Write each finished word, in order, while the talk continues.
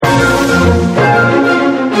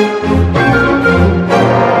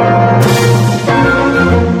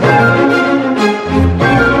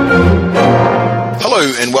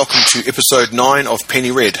episode 9 of Penny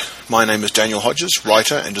Red. My name is Daniel Hodges,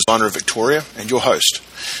 writer and designer of Victoria, and your host.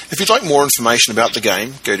 If you'd like more information about the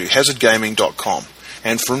game, go to hazardgaming.com.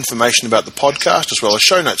 And for information about the podcast, as well as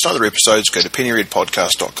show notes and other episodes, go to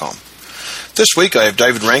pennyredpodcast.com. This week I have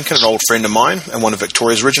David Rankin, an old friend of mine, and one of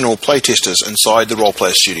Victoria's original playtesters inside the Role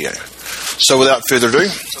Player Studio. So without further ado,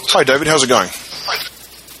 hi David, how's it going?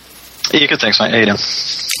 Yeah, good, thanks, mate. How you doing?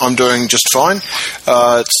 I'm doing just fine.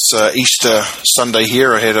 It's Easter Sunday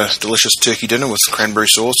here. I had a delicious turkey dinner with cranberry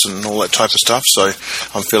sauce and all that type of stuff, so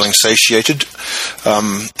I'm feeling satiated.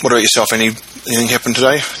 What about yourself? Anything happened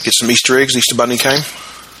today? Get some Easter eggs? Easter bunny came?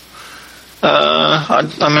 I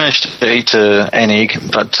managed to eat an egg,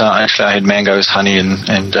 but actually I had mangoes, honey,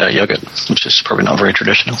 and yogurt, which is probably not very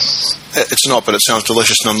traditional. It's not, but it sounds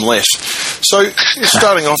delicious nonetheless. So,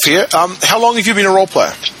 starting off here, how long have you been a role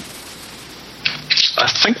player? I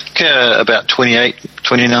think about 28,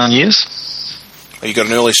 29 years. Oh, you got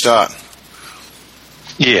an early start.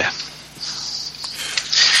 Yeah.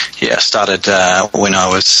 Yeah, I started when I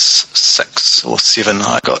was 6 or 7.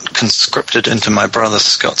 I got conscripted into my brother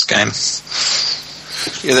Scott's game.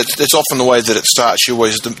 Yeah, that's often the way that it starts. You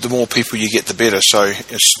always, the more people you get, the better. So,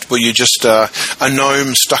 were you just a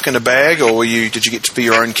gnome stuck in a bag, or did you get to be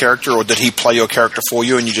your own character, or did he play your character for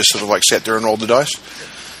you, and you just sort of like sat there and rolled the dice?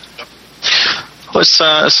 Well,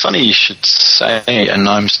 it's funny you should say a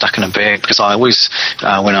gnome stuck in a bag, because I always,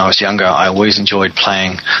 when I was younger, I always enjoyed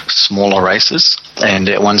playing smaller races, and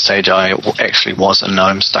at one stage I actually was a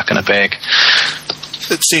gnome stuck in a bag.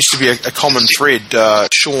 It seems to be a common thread.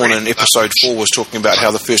 Sean in episode 4 was talking about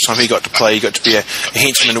how the first time he got to play, he got to be a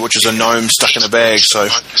henchman, which is a gnome stuck in a bag, so...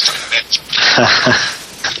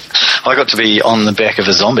 I got to be on the back of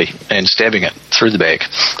a zombie and stabbing it through the bag.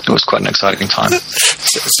 It was quite an exciting time. It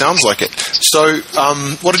sounds like it. So,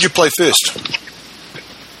 what did you play first?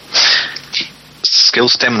 Skill,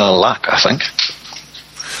 Stamina, Luck, I think.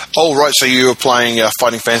 Oh, right, so you were playing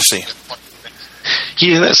Fighting Fantasy.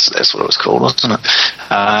 Yeah, that's what it was called, wasn't it?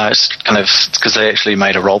 It's kind of because they actually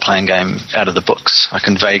made a role-playing game out of the books. I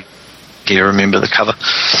can vaguely remember the cover.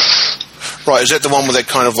 Right, is that the one with that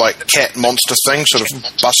kind of like cat monster thing sort of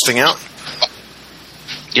busting out?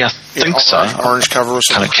 Yeah, I think so. Orange cover or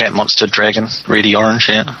something? Kind of cat monster dragon, reddy orange,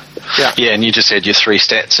 yeah. Yeah, and you just had your 3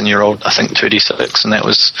 stats and you rolled, I think, 2d6, and that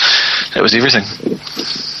was everything.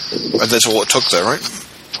 And that's all it took though, right?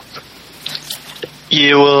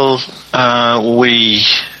 Yeah, well, we,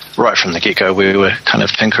 right from the get-go, we were kind of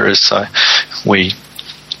tinkerers, so we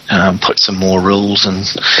put some more rules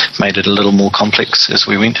and made it a little more complex as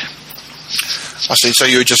we went. I see. So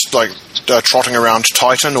you were just like trotting around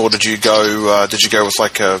Titan, or did you go with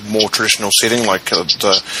like a more traditional setting, like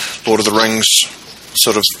the Lord of the Rings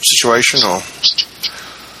sort of situation, or?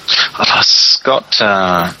 Scott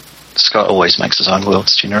always makes his own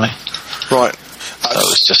worlds generally. Right. So it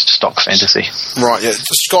was just stock fantasy. Right. Yeah.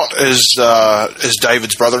 Scott is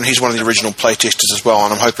David's brother, and he's one of the original playtesters as well.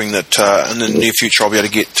 And I'm hoping that in the near future I'll be able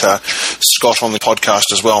to get Scott on the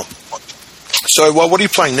podcast as well. So, what are you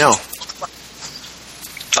playing now?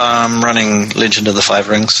 I'm running Legend of the Five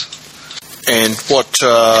Rings. And what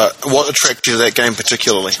attracted you to that game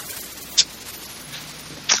particularly?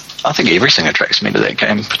 I think everything attracts me to that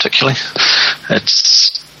game particularly.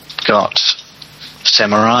 It's got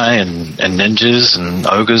samurai and ninjas and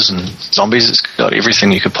ogres and zombies. It's got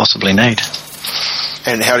everything you could possibly need.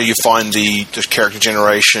 And how do you find the character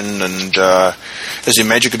generation, and is there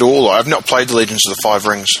magic at all? I've not played the Legends of the Five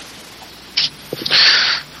Rings.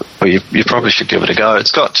 Well, you probably should give it a go.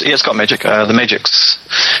 It's got magic. The magic's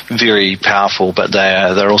very powerful, but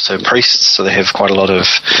they're also priests, so they have quite a lot of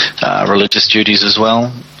religious duties as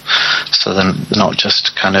well. So they're not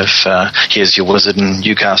just kind of here's your wizard and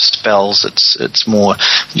you cast spells. It's more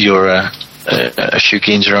you're a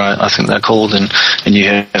shugenja, I think they're called, and you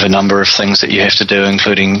have a number of things that you have to do,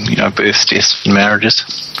 including births, deaths, and marriages.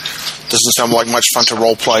 Doesn't sound like much fun to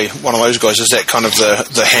role play one of those guys. Is that kind of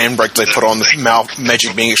the handbrake they put on the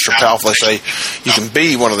magic being extra powerful? They say you can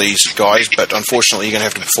be one of these guys, but unfortunately you're going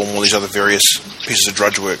to have to perform all these other various pieces of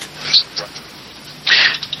drudge work.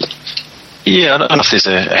 Yeah, I don't know if there's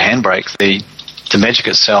a handbrake. The magic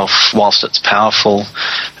itself, whilst it's powerful,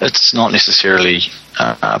 it's not necessarily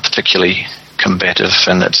particularly combative,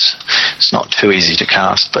 and it's not too easy to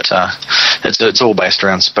cast. But it's all based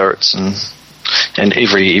around spirits, and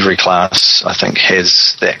every class I think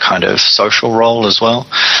has that kind of social role as well.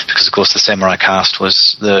 Because of course the samurai caste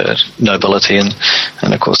was the nobility, and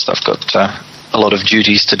of course they've got a lot of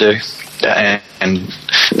duties to do. And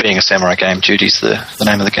being a samurai game, duty's the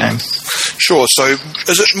name of the game. Sure. So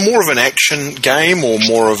is it more of an action game or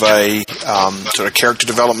more of a sort of character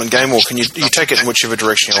development game, or can you take it in whichever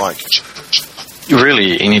direction you like?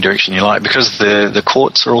 Really, any direction you like, because the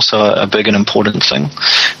courts are also a big and important thing.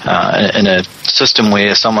 In a system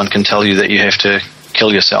where someone can tell you that you have to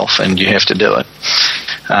kill yourself and you have to do it,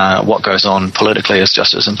 what goes on politically is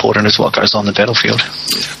just as important as what goes on the battlefield.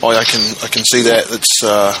 Oh, I can see that. It's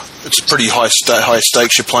a pretty high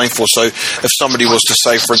stakes you're playing for. So if somebody was to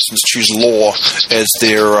say, for instance, choose law as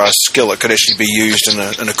their skill, it could actually be used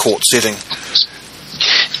in a court setting.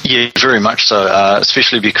 Yeah, very much so,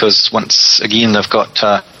 especially because once again they've got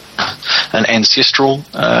an ancestral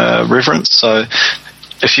reverence. So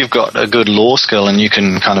if you've got a good law skill and you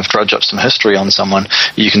can kind of drudge up some history on someone,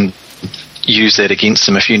 you can use that against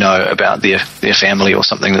them. If you know about their family or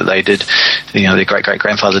something that they did, their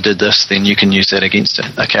great-great-grandfather did this, then you can use that against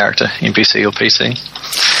a character, NPC or PC.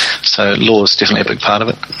 So law is definitely a big part of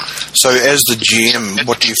it. So as the GM,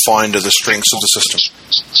 what do you find are the strengths of the system?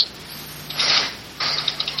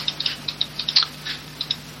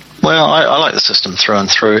 Well, I like the system through and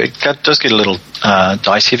through. It does get a little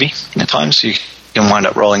dice heavy at times. You can wind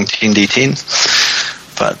up rolling 10d10.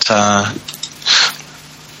 But I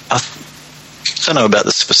don't know about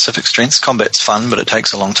the specific strengths. Combat's fun, but it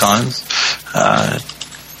takes a long time.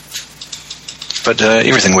 But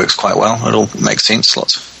everything works quite well. It all makes sense.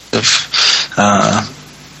 Lots of...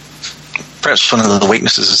 perhaps one of the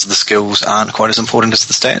weaknesses is the skills aren't quite as important as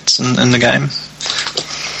the stats in the game.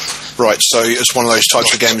 Right, so it's one of those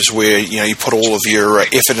types of games where you put all of your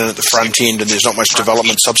effort in at the front end and there's not much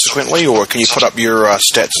development subsequently, or can you put up your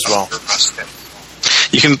stats as well?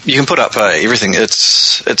 You can put up everything. It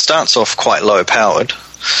starts off quite low powered,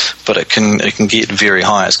 but it can get very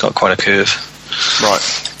high. It's got quite a curve. Right.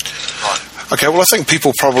 Okay, well, I think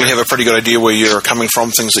people probably have a pretty good idea where you're coming from,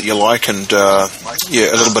 things that you like, and a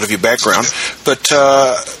little bit of your background. But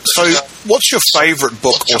so, what's your favourite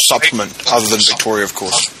book or supplement other than Victoria, of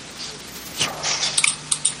course?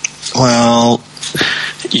 Well,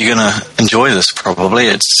 you're going to enjoy this probably.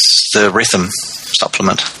 It's the Retham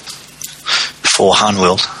supplement for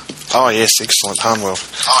Harnworld. Oh, yes, excellent. Harnworld.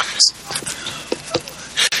 Oh, yes.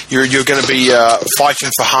 You're going to be fighting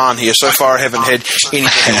for Han here. So far, I haven't had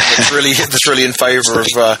anything that's really in favour of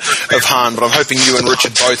Han, but I'm hoping you and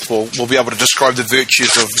Richard both will be able to describe the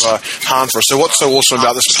virtues of Han for us. So what's so awesome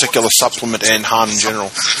about this particular supplement and Han in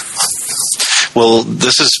general? Well,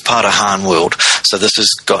 this is part of Harnworld, so this has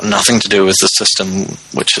got nothing to do with the system,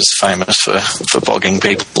 which is famous for bogging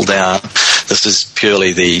people down. This is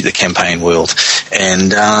purely the campaign world.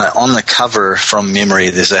 And on the cover, from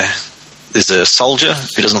memory, there's a soldier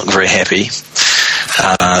who doesn't look very happy.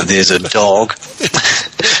 There's a dog.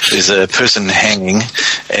 There's a person hanging,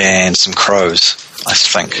 and some crows, I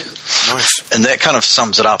think. Nice. And that kind of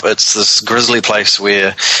sums it up. It's this grisly place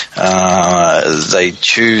where they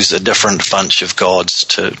choose a different bunch of gods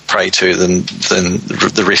to pray to than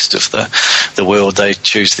the rest of the world. They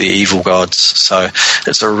choose the evil gods. So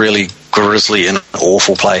it's a really grisly and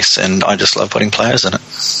awful place, and I just love putting players in it.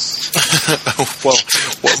 Well,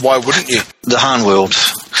 why wouldn't you? The Harnworld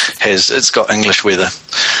it's got English weather.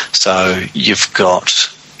 So you've got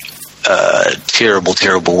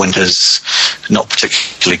terrible winters, not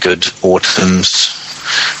particularly good autumns,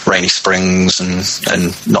 rainy springs,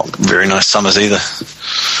 and not very nice summers either.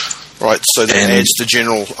 Right, so that adds the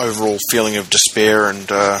general overall feeling of despair and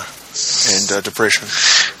depression.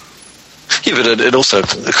 Yeah, but it also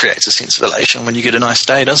creates a sense of elation when you get a nice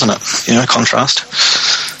day, doesn't it? Contrast.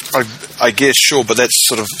 I guess, sure, but that's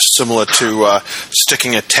sort of similar to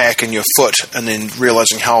sticking a tack in your foot and then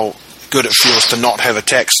realising how good it feels to not have a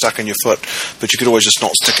tack stuck in your foot, but you could always just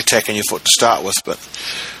not stick a tack in your foot to start with. But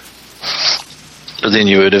then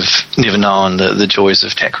you would have never known the joys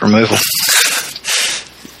of tack removal.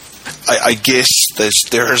 I guess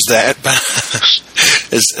there is that, but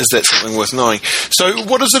is that something worth knowing? So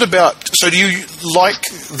what is it about? So do you like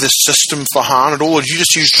the system for Han at all, or do you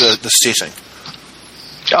just use the setting?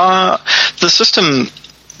 The system,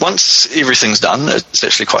 once everything's done, it's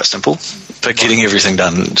actually quite simple, but getting everything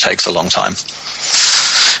done takes a long time.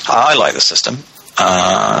 I like the system.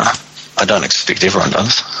 I don't expect everyone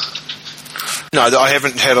does. No, I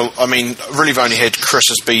haven't had I've only had Chris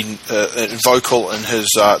has been vocal in his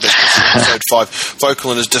episode 5,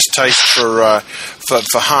 vocal in his distaste for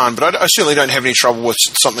Han, but I certainly don't have any trouble with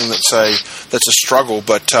something that's a struggle.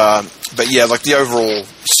 But yeah, like the overall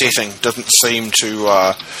setting doesn't seem to.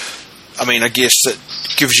 I guess that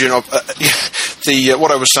gives you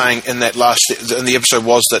what I was saying in that in the episode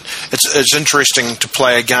was that it's interesting to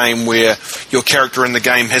play a game where your character in the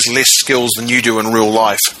game has less skills than you do in real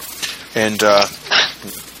life. And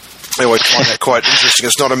I always find that quite interesting.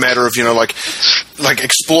 It's not a matter of, like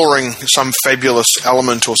exploring some fabulous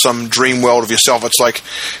element or some dream world of yourself. It's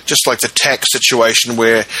just like the tack situation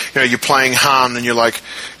where, you're playing Han and you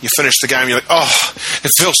finish the game, you're like, oh,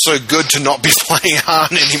 it feels so good to not be playing Han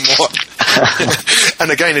anymore.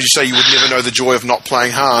 And again, as you say, you would never know the joy of not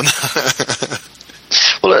playing Han.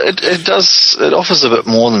 Well, it does. It offers a bit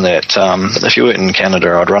more than that. If you were in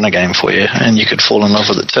Canada, I'd run a game for you, and you could fall in love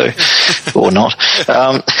with it too, or not.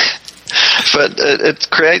 But it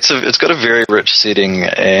creates it's got a very rich setting,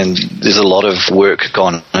 and there's a lot of work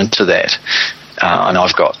gone into that. And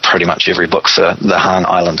I've got pretty much every book for the Han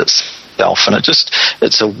Island itself, and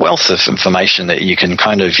it's a wealth of information that you can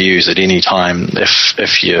kind of use at any time.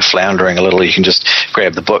 If you're floundering a little, you can just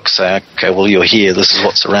grab the book, say, okay, well, you're here, this is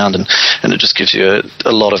what's around, and it just gives you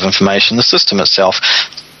a lot of information. The system itself,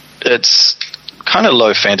 it's kind of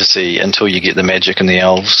low fantasy until you get the magic and the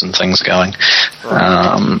elves and things going.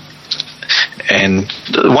 Right. And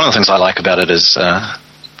one of the things I like about it is,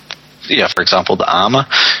 for example, the armor.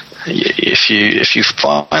 If you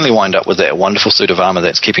finally wind up with that wonderful suit of armor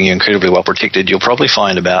that's keeping you incredibly well protected, you'll probably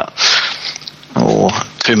find about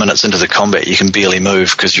 2 minutes into the combat you can barely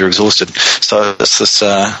move because you're exhausted. So it's this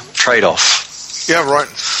trade-off. Yeah, right.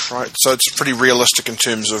 So it's pretty realistic in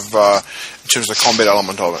terms of the combat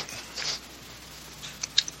element of it.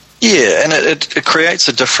 Yeah, and it creates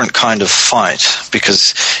a different kind of fight,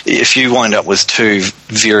 because if you wind up with two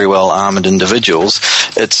very well armored individuals,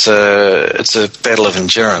 it's a battle of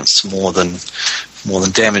endurance more than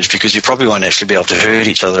damage, because you probably won't actually be able to hurt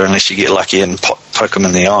each other unless you get lucky and poke them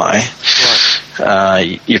in the eye.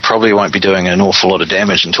 Right. You probably won't be doing an awful lot of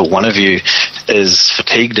damage until one of you is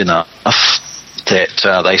fatigued enough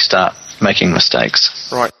that they start making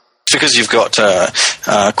mistakes. Right. Because you've got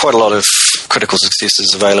quite a lot of critical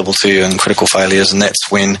successes available to you and critical failures, and that's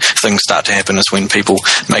when things start to happen, is when people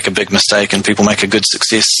make a big mistake and people make a good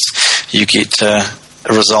success, you get a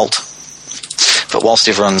result. But whilst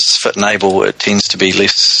everyone's fit and able, it tends to be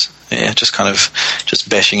less, just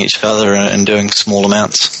bashing each other and doing small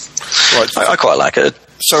amounts. Right. I quite like it.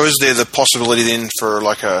 So is there the possibility then for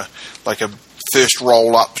like a first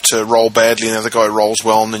roll up to roll badly and the other guy rolls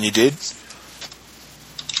well and then you're dead?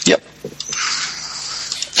 Yep.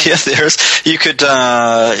 Yeah, there is. You could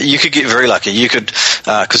get very lucky. You could,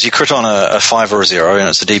 because you crit on a 5 or a 0, and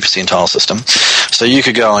it's a D percentile system. So you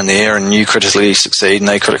could go in there and you critically succeed and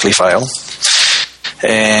they critically fail.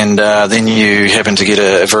 And then you happen to get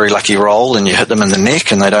a very lucky roll and you hit them in the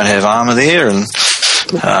neck and they don't have armor there, and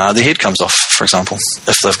the head comes off, for example.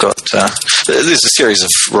 If they've got, there's a series of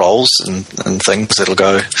rolls and things that'll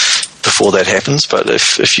go before that happens, but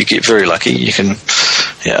if you get very lucky, you can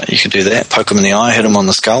do that. Poke them in the eye, hit them on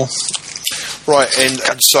the skull. Right,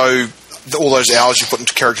 and so all those hours you put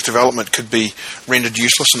into character development could be rendered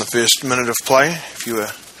useless in the first minute of play if you were.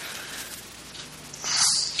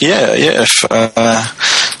 Yeah.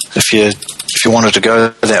 If you wanted to go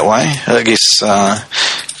that way, I guess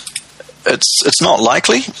it's not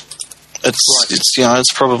likely.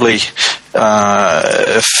 It's probably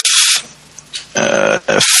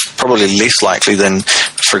probably less likely than,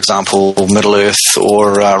 for example, Middle Earth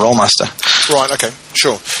or Rollmaster. Right, okay,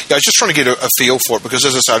 sure. Yeah, I was just trying to get a feel for it, because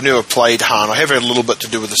as I say, I've never played Han. I have had a little bit to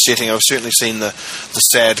do with the setting. I've certainly seen the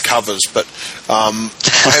sad covers, but I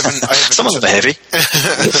haven't Some of them are heavy.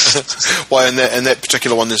 Well, in that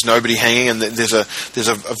particular one, there's nobody hanging, and there's a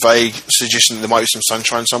vague suggestion that there might be some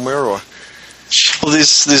sunshine somewhere, or... Well,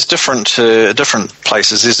 there's different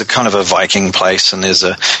places. There's a kind of a Viking place, and there's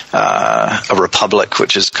a republic,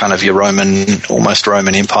 which is kind of your almost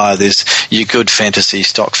Roman Empire. There's your good fantasy,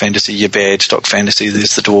 stock fantasy, your bad stock fantasy.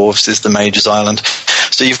 There's the dwarves. There's the Mages Island.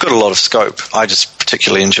 So you've got a lot of scope. I just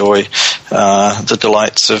particularly enjoy the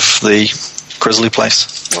delights of the Grizzly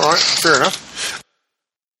place. All right, fair enough.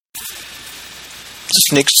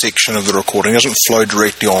 This next section of the recording doesn't flow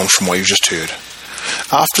directly on from what you've just heard.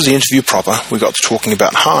 After the interview proper, we got to talking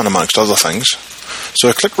about Han amongst other things, so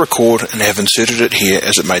I clicked record and have inserted it here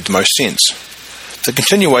as it made the most sense. The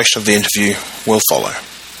continuation of the interview will follow.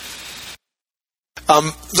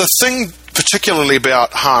 The thing particularly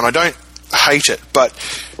about Han, I don't hate it, but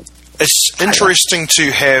it's interesting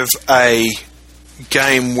to have a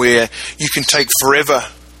game where you can take forever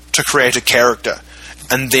to create a character,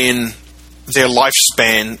 and then their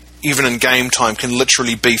lifespan, even in game time, can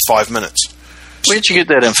literally be 5 minutes. Where'd you get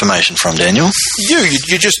that information from, Daniel?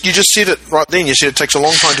 You just said it right then. You said it takes a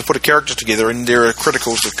long time to put a character together, and there are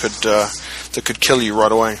criticals that could kill you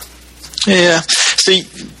right away. Yeah. See,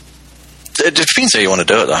 It depends how you want to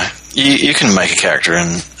do it, though. You can make a character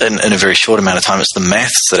in a very short amount of time. It's the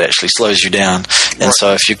maths that actually slows you down. And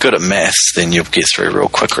so if you're good at maths, then you'll get through real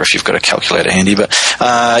quicker if you've got a calculator handy. But,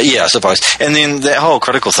 I suppose. And then that whole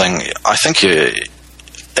critical thing, I think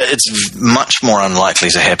it's much more unlikely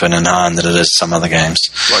to happen in Han than it is some other games.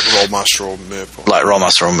 Like Rollmaster or MERP. Like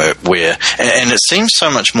Rollmaster or MERP, where... And it seems so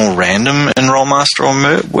much more random in Rollmaster or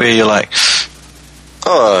MERP, where you're like,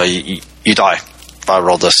 oh, you die. If I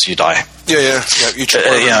roll this, you die. Yeah. You trip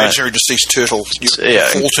over an imaginary deceased turtle. You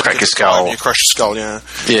crack your skull. You crush your skull,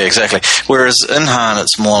 Yeah, exactly. Whereas in Han,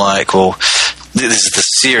 it's more like, well, there's this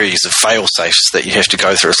series of fail-safes that you have to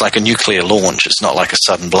go through. It's like a nuclear launch. It's not like a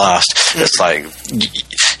sudden blast. Mm. It's like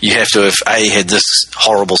you have to have, A, had this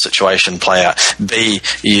horrible situation play out. B,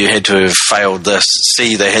 you had to have failed this.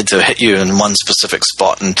 C, they had to hit you in one specific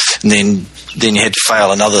spot. And then you had to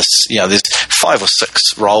fail another. There's 5 or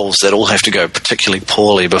 6 rolls that all have to go particularly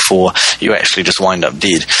poorly before you actually just wind up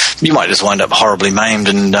dead. You might just wind up horribly maimed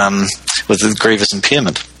and with a grievous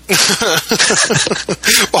impairment.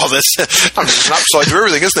 Well, there's an upside to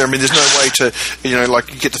everything, isn't there? I mean, there's no way to,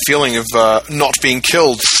 you get the feeling of not being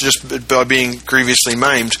killed just by being grievously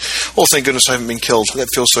maimed. Oh, thank goodness I haven't been killed. That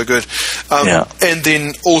feels so good. And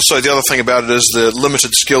then also the other thing about it is the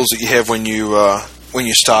limited skills that you have when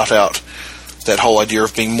you start out. That whole idea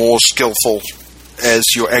of being more skillful as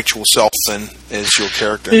your actual self than as your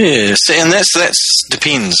character. Yeah, and that's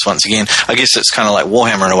depends, once again. I guess it's kind of like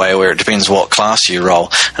Warhammer in a way, where it depends what class you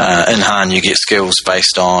roll. In Han, you get skills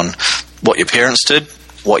based on what your parents did,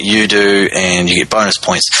 what you do, and you get bonus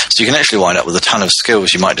points. So you can actually wind up with a ton of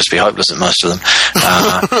skills. You might just be hopeless at most of them.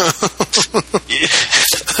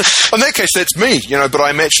 In that case, that's me, but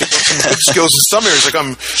I'm actually got some good skills in some areas.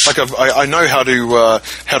 I know how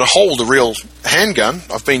to hold a real handgun.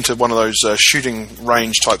 I've been to one of those shooting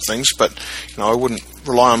range type things, but I wouldn't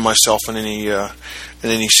rely on myself in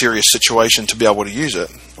any serious situation to be able to use it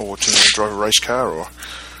or to drive a race car.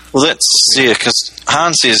 Well, that's because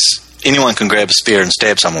Han says anyone can grab a spear and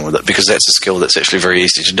stab someone with it, because that's a skill that's actually very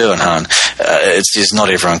easy to do in Han. It says not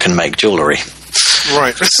everyone can make jewellery.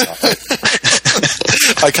 Right.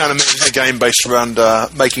 I can't imagine a game based around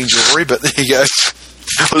making jewellery, but there you go.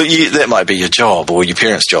 Well, that might be your job or your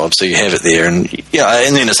parents' job, so you have it there, and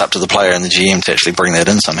and then it's up to the player and the GM to actually bring that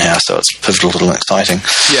in somehow, so it's pivotal and exciting.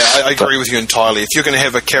 Yeah, I agree with you entirely. If you're going to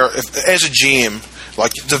have as a GM,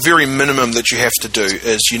 like the very minimum that you have to do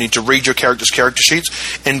is you need to read your character's character sheets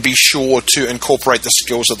and be sure to incorporate the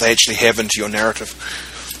skills that they actually have into your narrative.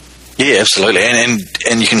 Yeah, absolutely, and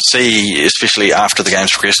you can see, especially after the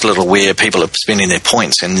game's progressed a little, where people are spending their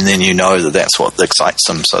points, and then that's what excites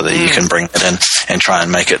them, so that you can bring it in and try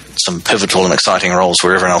and make it some pivotal and exciting roles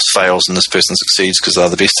where everyone else fails and this person succeeds because they're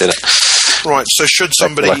the best at it. Right. So should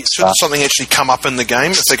something actually come up in the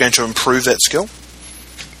game if they're going to improve that skill?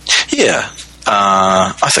 Yeah,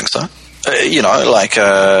 I think so.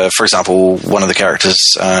 For example, one of the characters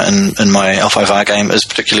in my L5R game is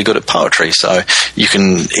particularly good at poetry, so you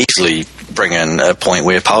can easily bring in a point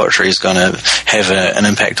where poetry is going to have an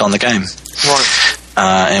impact on the game. Right.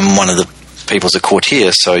 And one of the people's a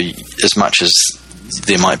courtier, so as much as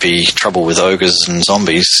there might be trouble with ogres and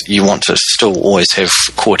zombies, you want to still always have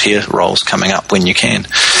courtier roles coming up when you can,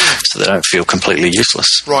 so they don't feel completely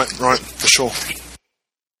useless. Right, for sure.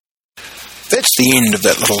 That's the end of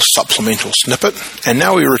that little supplemental snippet, and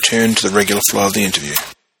now we return to the regular flow of the interview.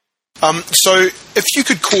 So, if you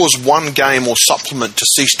could cause one game or supplement to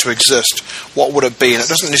cease to exist, what would it be? And it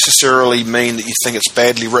doesn't necessarily mean that you think it's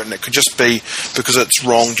badly written. It could just be because it's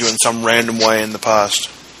wronged you in some random way in the past.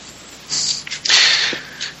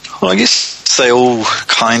 Well, I guess they all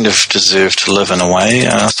kind of deserve to live in a way.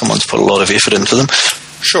 Someone's put a lot of effort into them.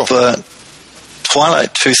 Sure. But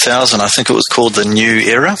Twilight 2000, I think it was called The New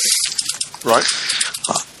Era. Right.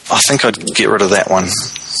 I think I'd get rid of that one.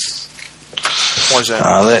 Why is that?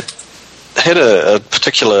 That had a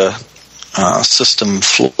particular system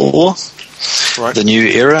flaw. Right. The New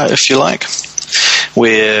Era, if you like,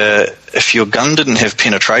 where if your gun didn't have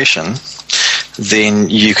penetration, then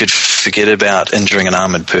you could forget about injuring an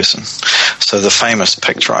armoured person. So the famous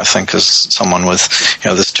picture, I think, is someone with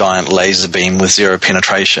this giant laser beam with 0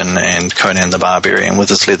 penetration and Conan the Barbarian with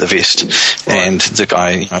his leather vest, and the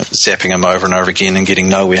guy zapping him over and over again and getting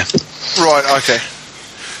nowhere. Right, okay.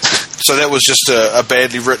 So that was just a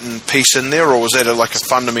badly written piece in there, or was that like a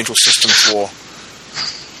fundamental system flaw?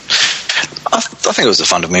 I think it was a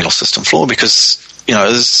fundamental system flaw because,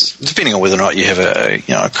 depending on whether or not you have a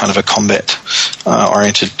kind of a combat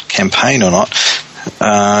oriented campaign or not,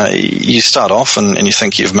 you start off and you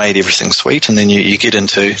think you've made everything sweet, and then you get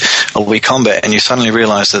into a wee combat and you suddenly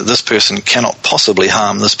realise that this person cannot possibly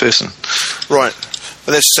harm this person. Right.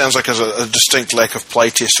 But that sounds like a distinct lack of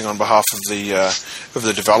playtesting on behalf of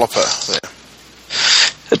the developer there.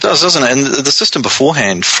 It does, doesn't it? And the system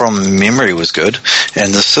beforehand, from memory, was good,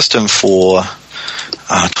 and the system for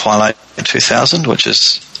Twilight 2000, which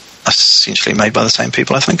is essentially made by the same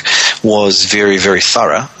people, I think, was very, very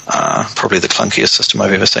thorough. Probably the clunkiest system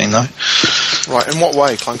I've ever seen, though. Right. In what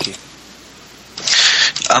way, clunky?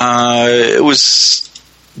 It was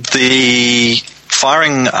the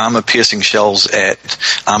firing armor-piercing shells at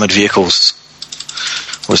armoured vehicles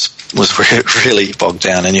was really bogged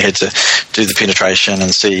down, and you had to do the penetration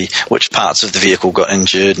and see which parts of the vehicle got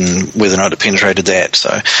injured and whether or not it penetrated that.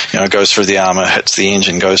 So, it goes through the armour, hits the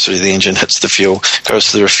engine, goes through the engine, hits the fuel, goes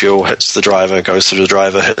through the fuel, hits the driver, goes through the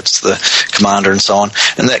driver, hits the commander, and so on.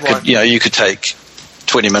 And that could, you could take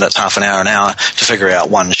 20 minutes, half an hour to figure out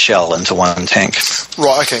one shell into one tank.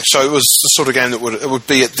 Right. Okay. So it was the sort of game that would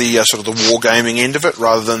be at the sort of the wargaming end of it,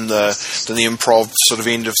 rather than the improv sort of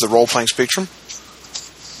end of the role playing spectrum.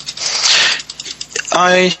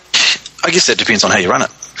 I guess that depends on how you run it,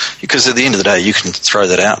 because at the end of the day you can throw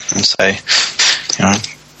that out and say,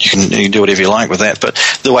 you can do whatever you like with that. But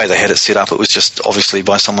the way they had it set up, it was just obviously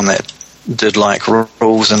by someone that did like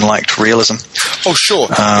rules and liked realism. Oh, sure.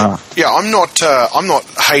 I'm not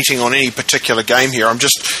hating on any particular game here. I'm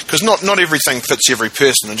just, because not everything fits every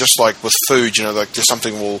person, and just like with food, like there's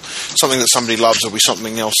something that somebody loves will be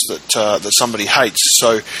something else that somebody hates.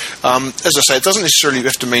 So, as I say, it doesn't necessarily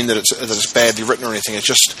have to mean that it's badly written or anything. It's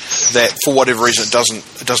just that for whatever reason it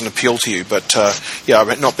doesn't appeal to you. But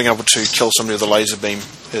not being able to kill somebody with a laser beam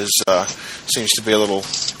seems to be a little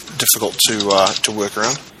difficult to work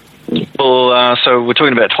around. Well, so we're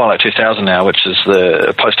talking about Twilight 2000 now, which is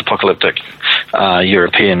the post-apocalyptic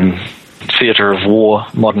European theatre of war,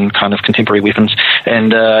 modern kind of contemporary weapons,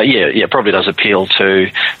 and probably does appeal to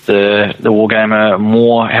the wargamer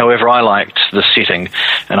more. However, I liked the setting,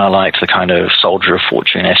 and I liked the kind of soldier of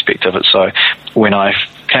fortune aspect of it. So when I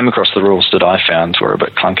came across the rules that I found were a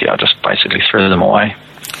bit clunky, I just basically threw them away.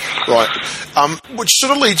 Right, which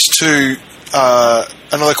sort of leads to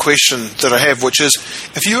another question that I have, which is,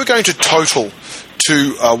 if you were going to total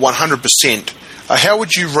to 100%, how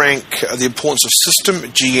would you rank the importance of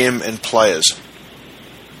system, GM, and players?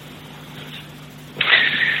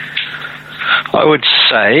 I would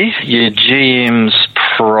say your GM's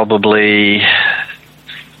probably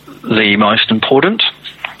the most important.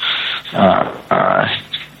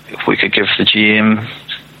 If we could give the GM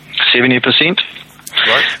 70%.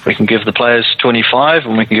 Right. We can give the players 25,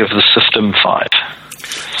 and we can give the system 5.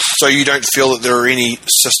 So you don't feel that there are any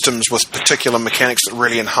systems with particular mechanics that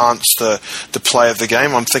really enhance the play of the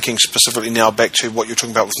game? I'm thinking specifically now back to what you're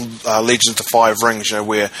talking about with Legends of the Five Rings,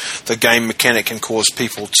 where the game mechanic can cause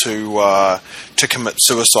people to commit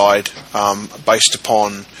suicide based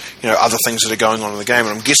upon other things that are going on in the game.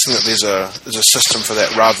 And I'm guessing that there's a system for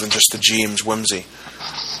that rather than just the GM's whimsy.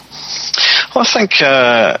 Well, I think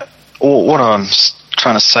what I'm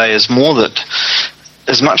trying to say is more that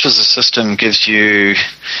as much as the system gives you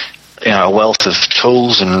a wealth of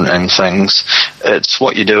tools and things, it's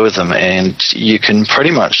what you do with them, and you can pretty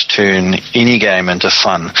much turn any game into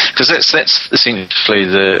fun, because that's essentially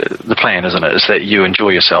the plan, isn't it? Is that you enjoy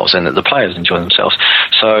yourselves and that the players enjoy themselves.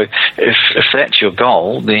 So if that's your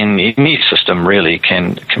goal, then any system really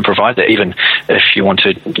can provide that. Even if you want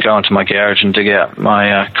to go into my garage and dig out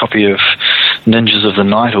my copy of Ninjas of the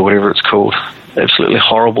Night or whatever it's called, absolutely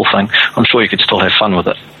horrible thing, I'm sure you could still have fun with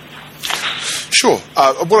it. Sure.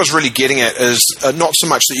 What I was really getting at is not so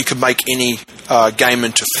much that you could make any game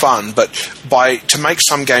into fun, but to make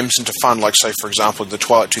some games into fun, like, say, for example, the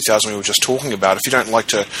Twilight 2000 we were just talking about, if you don't like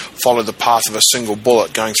to follow the path of a single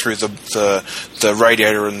bullet going through the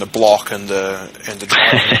radiator and the block and the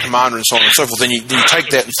driver and the commander and so on and so forth, then you take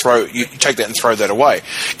that and throw that away.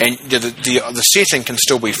 And the setting can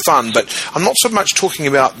still be fun, but I'm not so much talking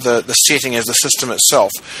about the setting as the system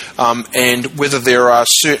itself, and whether there are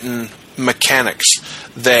certain mechanics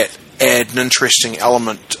that add an interesting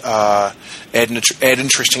element, add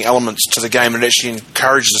interesting elements to the game, and actually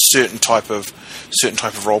encourages a certain type of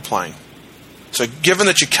role playing. So, given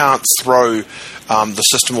that you can't throw the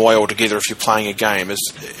system away altogether if you're playing a game, do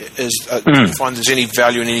you find there's any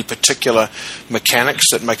value in any particular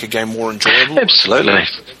mechanics that make a game more enjoyable? Absolutely.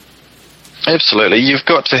 You've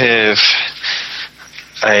got to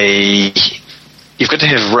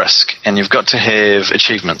have risk, and you've got to have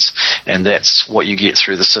achievements, and that's what you get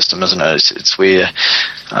through the system, isn't it? It's where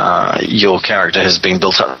your character has been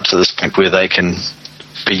built up to this point where they can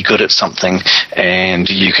be good at something, and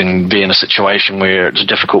you can be in a situation where it's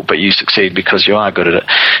difficult but you succeed because you are good at it,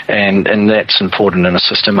 and that's important in a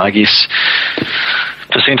system, I guess.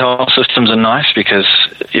 Percentile systems are nice because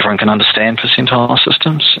everyone can understand percentile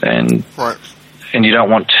systems, and right. And you don't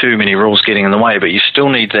want too many rules getting in the way, but you still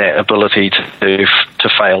need that ability to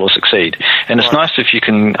fail or succeed. And it's nice if you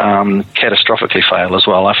can catastrophically fail as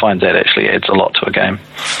well. I find that actually adds a lot to a game.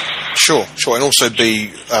 Sure, and also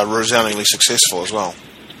be resoundingly successful as well.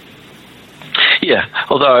 Yeah,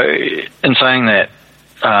 although in saying that,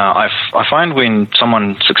 I find when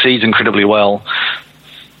someone succeeds incredibly well,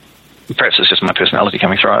 perhaps it's just my personality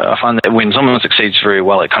coming through, I find that when someone succeeds very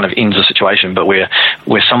well, it kind of ends a situation, but where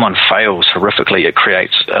someone fails horrifically, it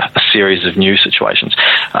creates a series of new situations.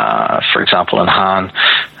 For example, in Han,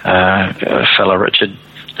 fellow Richard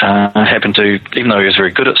happened to, even though he was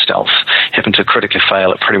very good at stealth, happened to critically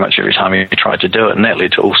fail at pretty much every time he tried to do it, and that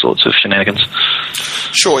led to all sorts of shenanigans.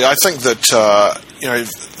 Sure, I think that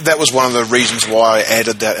that was one of the reasons why I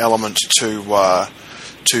added that element to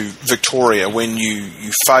Victoria. When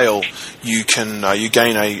you fail, you can you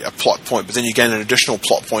gain a plot point, but then you gain an additional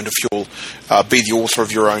plot point if you'll be the author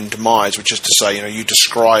of your own demise, which is to say, you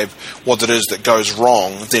describe what it is that goes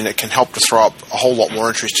wrong. Then it can help to throw up a whole lot more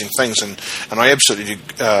interesting things. And I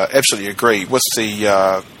absolutely agree with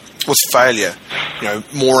the with failure.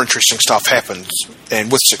 More interesting stuff happens, and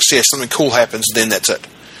with success, something cool happens. Then that's it.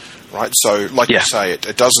 Right, so like you say,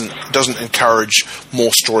 it doesn't encourage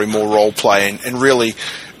more story, more role play, and really,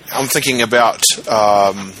 I'm thinking about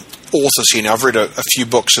authors here. Now, I've read a few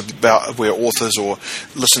books about where authors, or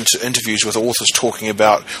listened to interviews with authors talking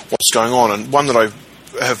about what's going on, and one that I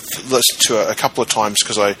have listened to a couple of times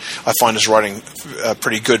because I find his writing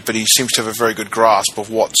pretty good, but he seems to have a very good grasp of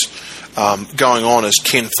what's going on, is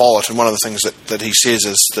Ken Follett, and one of the things that he says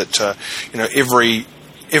is that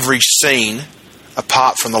every scene,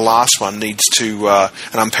 apart from the last one, needs to,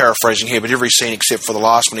 and I'm paraphrasing here, but every scene except for the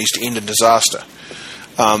last one needs to end in disaster,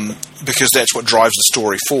 because that's what drives the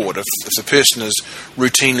story forward. If the person is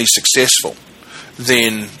routinely successful,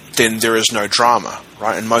 then there is no drama,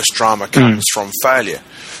 right? And most drama comes from failure.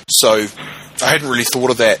 So I hadn't really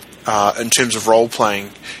thought of that in terms of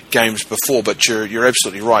role-playing games before, but you're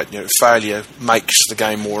absolutely right. Failure makes the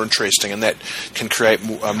game more interesting, and that can create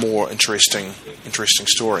a more interesting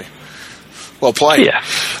story. Well played. Yeah.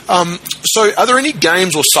 So are there any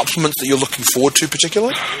games or supplements that you're looking forward to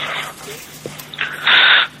particularly?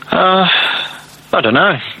 I don't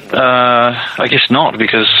know. I guess not,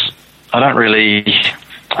 because I don't really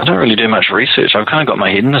do much research. I've kind of got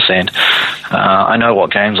my head in the sand. I know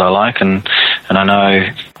what games I like, and I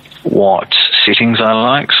know what settings I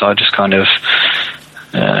like, so I just kind of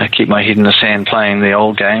keep my head in the sand playing the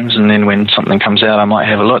old games, and then when something comes out I might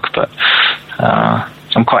have a look, but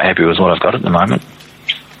I'm quite happy with what I've got at the moment.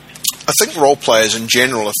 I think role players in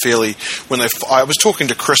general are fairly, I was talking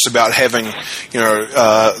to Chris about having,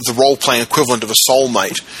 the role playing equivalent of a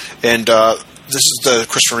soulmate, and this is the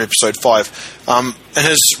Chris from episode 5, and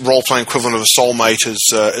his role playing equivalent of a soulmate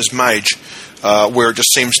is Mage, where it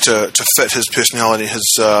just seems to fit his personality,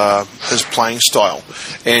 his playing style.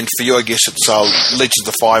 And for you, I guess it's Legends of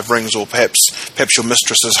the Five Rings, or perhaps your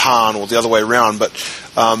mistress is Han, or the other way around. But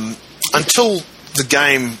until the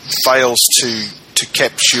game fails to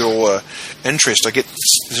capture your interest, I get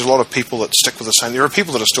there's a lot of people that stick with the same. There are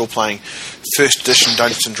people that are still playing first edition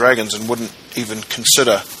Dungeons and Dragons and wouldn't even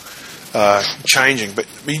consider changing. But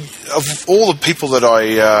of all the people that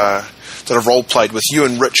have role played with, you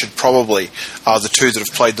and Richard probably are the two that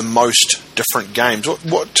have played the most different games.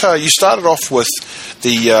 What you started off with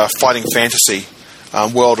the Fighting Fantasy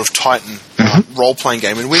World of Titan role playing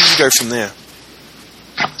game, and where did you go from there?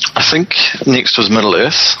 I think next was Middle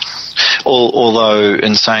Earth. Although,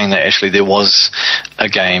 in saying that, actually there was a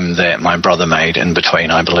game that my brother made in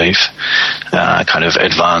between, I believe, kind of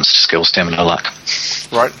advanced skill, stamina, luck.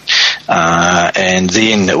 Right. And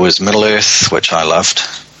then it was Middle Earth, which I loved,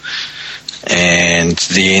 and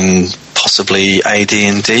then possibly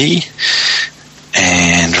AD&D,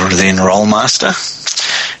 and then Rollmaster.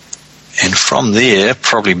 And from there,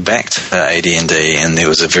 probably back to AD&D, and there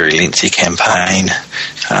was a very lengthy campaign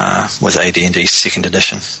with AD&D 2nd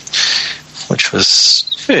edition, which was,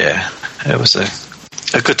 it was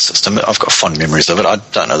a good system. I've got fond memories of it. I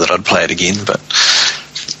don't know that I'd play it again, but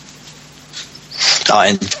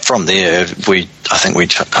and from there, I think we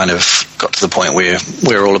kind of got to the point where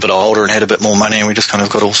we were all a bit older and had a bit more money, and we just kind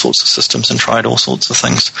of got all sorts of systems and tried all sorts of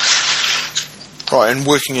things. Right, and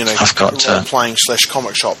working in a role-playing /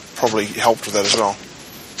 comic shop probably helped with that as well.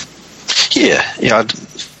 Yeah.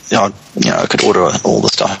 I could order all the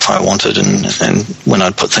stuff I wanted, and when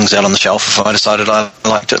I'd put things out on the shelf, if I decided I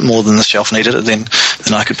liked it more than the shelf needed it, then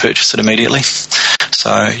I could purchase it immediately.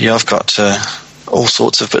 So yeah, I've got all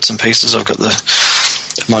sorts of bits and pieces. I've got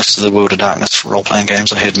most of the World of Darkness role-playing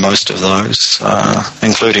games. I had most of those,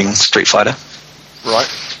 including Street Fighter. Right.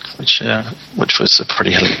 Which was a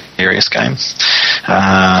pretty hilarious game.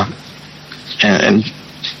 And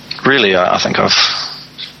really, I think I've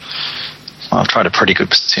tried a pretty good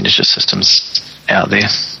percentage of systems out there.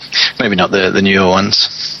 Maybe not the newer ones.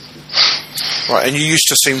 Right, and you used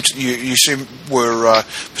to seem were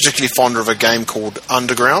particularly fond of a game called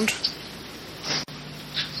Underground.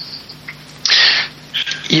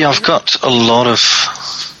 Yeah, I've got a lot of.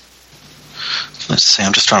 Let's see,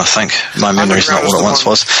 I'm just trying to think. My memory's not what it once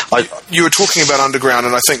was. You were talking about Underground,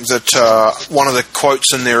 and I think that one of the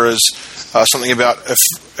quotes in there is something about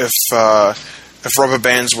if rubber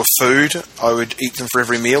bands were food, I would eat them for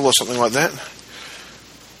every meal, or something like that.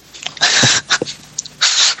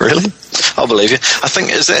 Really? I'll believe you. I think,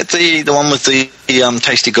 is that the one with the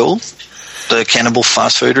Tasty Ghoul? The cannibal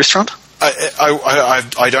fast food restaurant?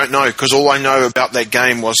 I don't know, because all I know about that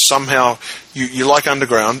game was somehow you like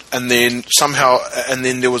Underground, and then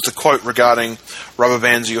there was the quote regarding rubber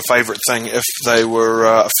bands are your favourite thing. If they were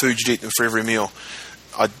a food, you'd eat them for every meal.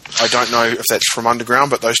 I don't know if that's from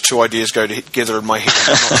Underground, but those two ideas go together in my head.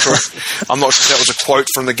 I'm not sure if that was a quote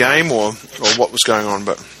from the game or what was going on,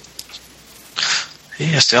 but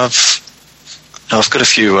yes, I've got a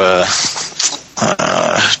few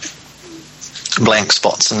blank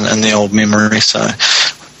spots in the old memory, so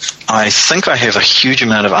I think I have a huge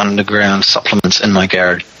amount of Underground supplements in my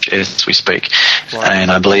garage as we speak. Right. And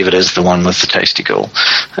I believe it is the one with the Tasty Ghoul.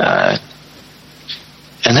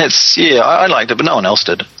 And that's, I liked it, but no one else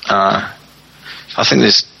did. I think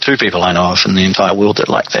there's 2 people I know of in the entire world that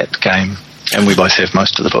like that game, and we both have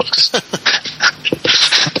most of the books.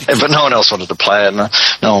 But no one else wanted to play it,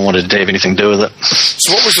 no one wanted to have anything to do with it.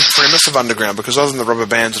 So what was the premise of Underground? Because other than the rubber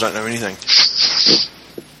bands, I don't know anything.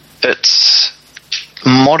 It's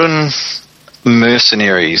modern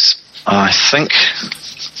mercenaries, I think,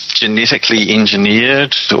 genetically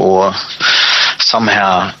engineered or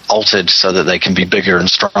somehow altered so that they can be bigger and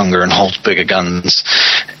stronger and hold bigger guns,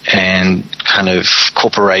 and kind of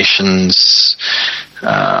corporations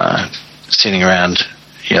sending around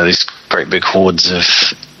these great big hordes of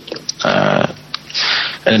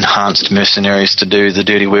enhanced mercenaries to do the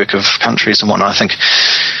dirty work of countries and whatnot. I think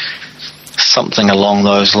something along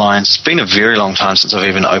those lines. It's been a very long time since I've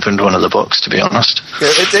even opened one of the books, to be honest. Yeah,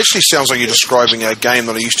 it actually sounds like you're describing a game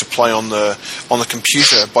that I used to play on the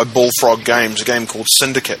computer by Bullfrog Games, a game called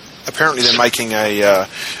Syndicate. Apparently they're making a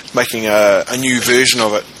new version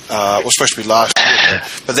of it. It was supposed to be last year,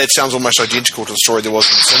 but that sounds almost identical to the story there was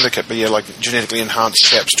in Syndicate, but like genetically enhanced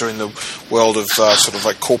chaps doing the world of sort of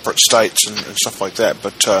like corporate states and stuff like that,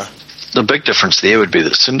 but the big difference there would be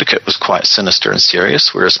that Syndicate was quite sinister and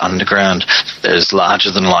serious, whereas Underground is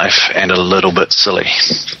larger than life and a little bit silly.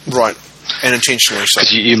 Right, and intentionally so.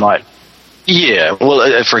 Because you might... Yeah,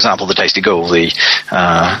 well, for example, the Tasty Ghoul,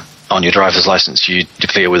 on your driver's license, you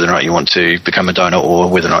declare whether or not you want to become a donor or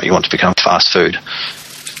whether or not you want to become fast food.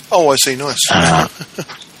 Oh, I see, nice.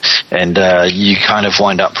 And you kind of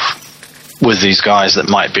wind up with these guys that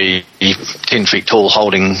might be 10 feet tall,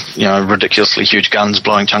 holding ridiculously huge guns,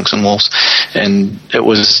 blowing chunks in walls, and it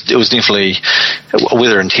was definitely,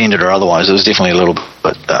 whether intended or otherwise, it was definitely a little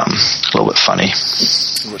bit funny. A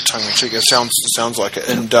little bit tongue-in-cheek. It sounds like it.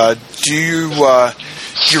 And do you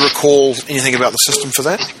recall anything about the system for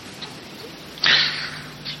that?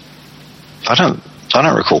 I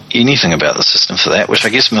don't recall anything about the system for that, which I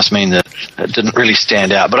guess must mean that it didn't really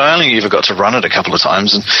stand out. But I only ever got to run it a couple of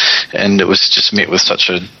times, and it was just met with such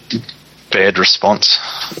a bad response.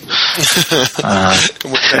 Back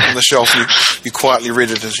on the shelf, you quietly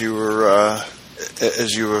read it as you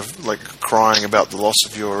were like crying about the loss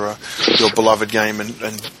of your beloved game, and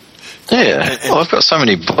well, I've got so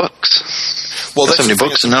many books. Well, that's so many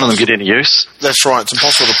books, and none of them get any use. That's right. It's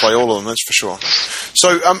impossible to play all of them, that's for sure.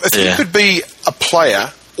 So, if you could be a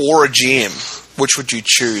player or a GM, which would you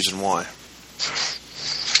choose and why?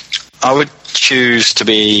 I would choose to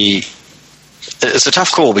be... It's a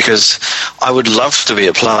tough call because I would love to be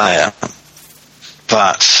a player,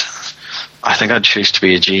 but I think I'd choose to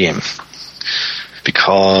be a GM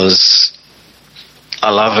because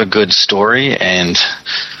I love a good story, and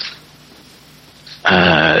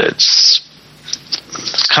it's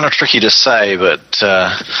kind of tricky to say, but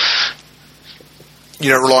you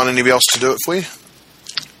don't rely on anybody else to do it for you?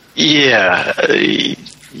 Yeah.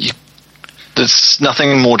 There's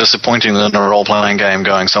nothing more disappointing than a role-playing game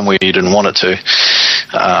going somewhere you didn't want it to.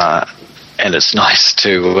 and it's nice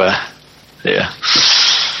to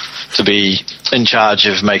be in charge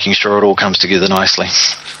of making sure it all comes together nicely.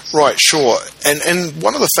 Right, sure. And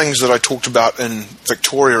one of the things that I talked about in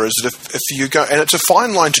Victoria is that if you go, and it's a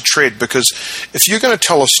fine line to tread, because if you're going to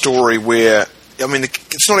tell a story where, I mean,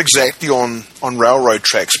 it's not exactly on railroad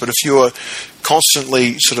tracks, but if you're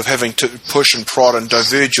constantly sort of having to push and prod and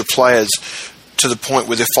diverge your players to the point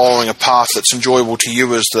where they're following a path that's enjoyable to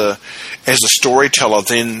you as the storyteller,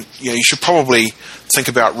 then you should probably think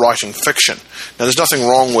about writing fiction. Now, there's nothing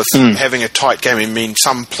wrong with having a tight game. I mean,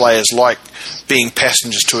 some players like being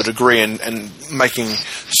passengers to a degree and making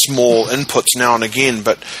small inputs now and again,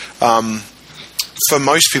 but for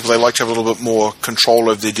most people, they like to have a little bit more control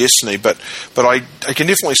over their destiny. But I can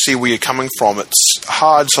definitely see where you're coming from. It's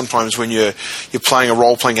hard sometimes when you're playing a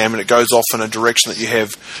role-playing game and it goes off in a direction that you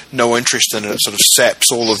have no interest in, and it sort of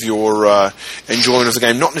saps all of your enjoyment of the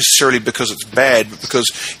game. Not necessarily because it's bad, but because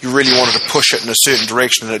you really wanted to push it in a certain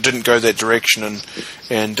direction and it didn't go that direction,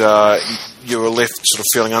 and you were left sort of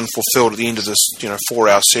feeling unfulfilled at the end of this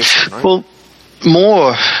 4-hour session. Right? Well,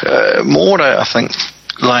 more I think,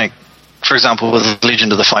 like, for example, with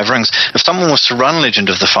Legend of the Five Rings, if someone was to run Legend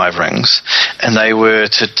of the Five Rings and they were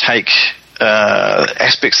to take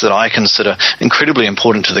aspects that I consider incredibly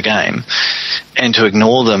important to the game and to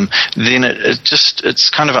ignore them, then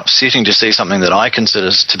it's kind of upsetting to see something that I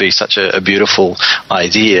consider to be such a beautiful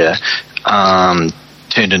idea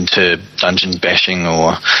turned into dungeon bashing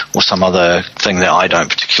or some other thing that I don't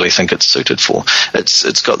particularly think it's suited for.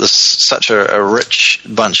 It's got such a rich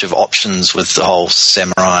bunch of options with the whole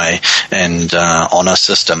samurai and honor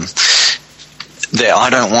system that I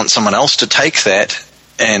don't want someone else to take that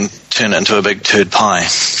and turn it into a big turd pie.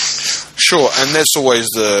 Sure, and that's always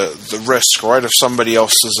the risk, right, of somebody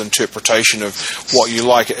else's interpretation of what you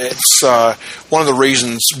like. It's one of the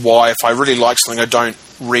reasons why, if I really like something, I don't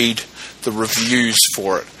read the reviews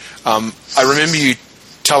for it. I remember you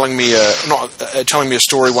telling me a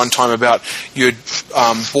story one time about you'd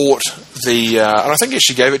bought and I think you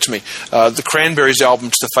actually gave it to me, the Cranberries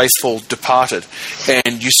album, To the Faithful Departed,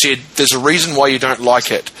 and you said, there's a reason why you don't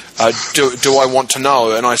like it. Do I want to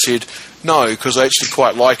know? And I said, no, because I actually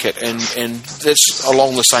quite like it, and that's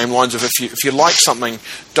along the same lines of if you like something,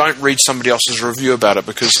 don't read somebody else's review about it,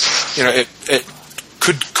 because it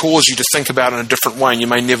could cause you to think about it in a different way, and you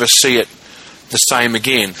may never see it the same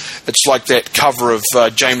again. It's like that cover of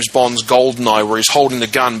James Bond's GoldenEye where he's holding the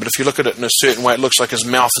gun, but if you look at it in a certain way, it looks like his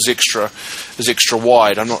mouth is extra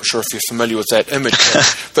wide. I'm not sure if you're familiar with that image,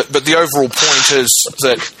 but the overall point is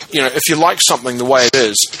that if you like something the way it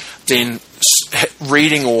is, then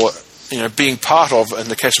reading or being part of, in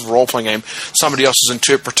the case of a role-playing game, somebody else's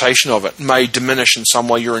interpretation of it may diminish in some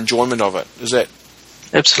way your enjoyment of it. Is that?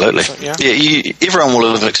 Absolutely. Yeah, everyone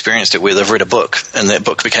will have experienced it where they've read a book and that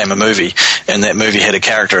book became a movie and that movie had a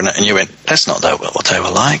character in it and you went, that's not what they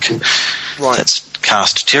were like. Right. That's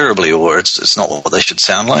cast terribly, or it's not what they should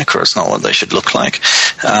sound like, or it's not what they should look like.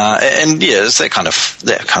 It's that kind of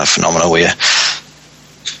phenomena where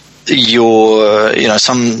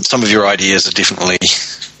some of your ideas are definitely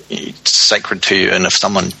sacred to you, and if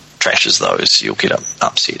someone trashes those, you'll get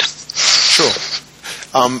upset. Sure.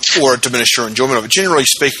 Or diminish your enjoyment of it. Generally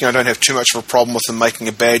speaking, I don't have too much of a problem with them making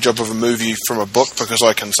a bad job of a movie from a book, because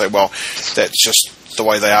I can say, well, that's just the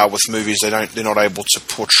way they are with movies. They're not able to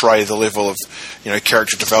portray the level of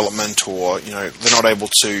character development, or they're not able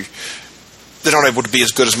to be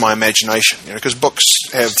as good as my imagination, because books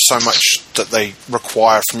have so much that they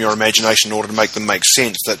require from your imagination in order to make them make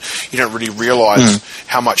sense that you don't really realise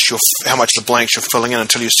how much the blanks you're filling in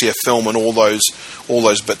until you see a film and all those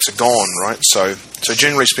bits are gone, right? So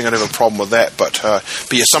generally speaking, I don't have a problem with that, but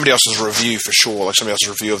yeah, somebody else's review for sure, like somebody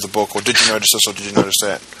else's review of the book, or did you notice this or did you notice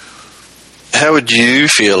that? How would you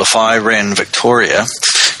feel if I ran Victoria,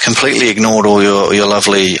 completely ignored all your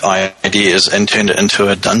lovely ideas and turned it into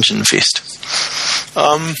a dungeon fest?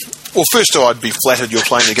 Well, first of all, I'd be flattered you're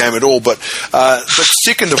playing the game at all, but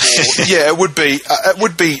second of all, yeah, it would be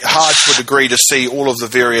hard to a degree to see all of the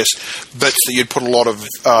various bits that you'd put a lot of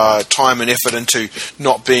time and effort into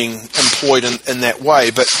not being employed in that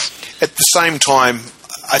way. But at the same time,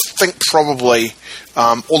 I think probably,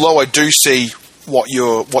 although I do see what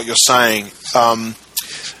you're saying,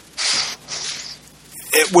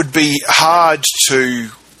 it would be hard to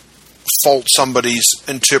fault somebody's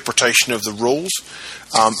interpretation of the rules,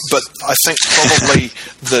 but I think probably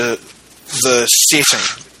the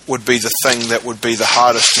setting would be the thing that would be the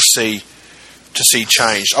hardest to see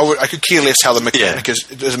changed. I could care less how the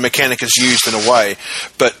mechanic is used in a way,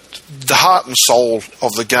 but the heart and soul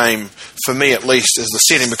of the game, for me at least, is the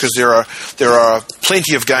setting, because there are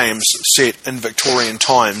plenty of games set in Victorian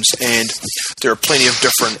times, and there are plenty of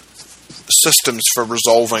different systems for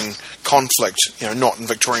resolving conflict, not in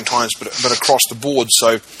Victorian times, but across the board.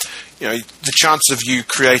 So, the chance of you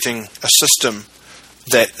creating a system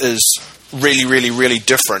that is really, really, really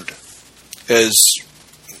different is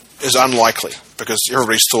unlikely, because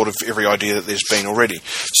everybody's thought of every idea that there's been already.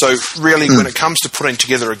 So really, when it comes to putting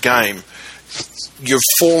together a game,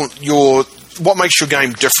 what makes your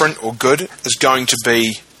game different or good is going to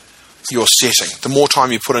be your setting. The more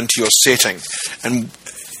time you put into your setting, and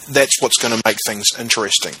that's what's going to make things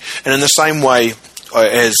interesting. And in the same way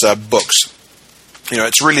as books,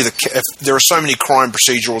 it's really if there are so many crime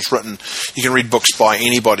procedurals written. You can read books by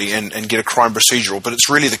anybody and get a crime procedural, but it's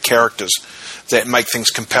really the characters that make things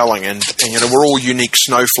compelling. And we're all unique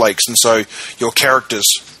snowflakes, and so your characters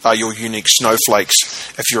are your unique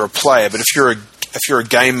snowflakes if you're a player. But if you're a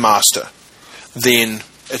game master, then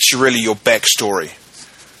it's really your backstory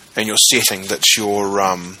and your setting that's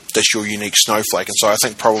your unique snowflake. And so I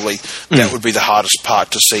think probably that would be the hardest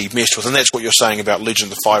part to see meshed with. And that's what you're saying about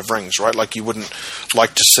Legend of the Five Rings, right? Like, you wouldn't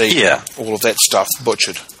like to see all of that stuff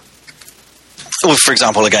butchered. Well, for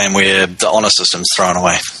example, a game where the honor system's thrown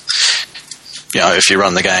away. If you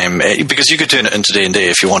run the game, because you could turn it into D&D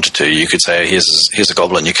if you wanted to. You could say, here's a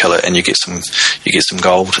goblin, you kill it, and you get some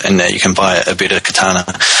gold, and now you can buy a better katana.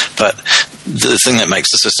 But the thing that makes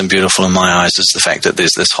the system beautiful in my eyes is the fact that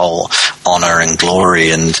there's this whole honor and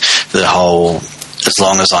glory, and the whole, as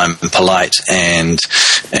long as I'm polite and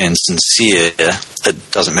sincere,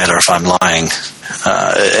 it doesn't matter if I'm lying.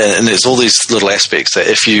 And there's all these little aspects that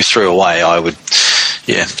if you threw away, I would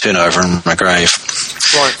turn over in my grave,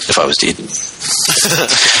 right, if I was dead.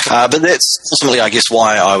 But that's ultimately, I guess,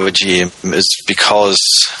 why I would GM, is because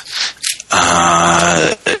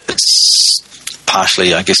it's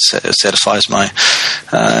partially, I guess, satisfies my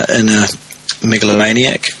inner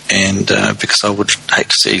megalomaniac, and because I would hate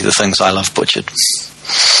to see the things I love butchered.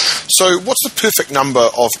 So what's the perfect number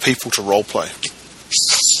of people to roleplay?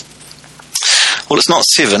 Well, it's not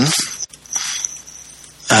 7,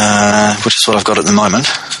 which is what I've got at the moment.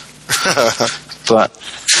 But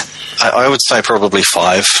I would say probably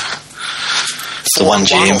 5. So 1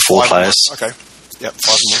 GM, 4 players. Okay. Yep,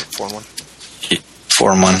 5 and 1, 4 and 1.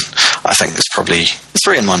 4 and 1. I think it's probably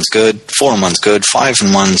 3 and 1's good, 4 and 1's good, 5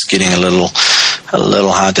 and 1's getting a little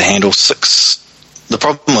hard to handle. 6. The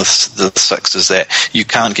problem with the 6 is that you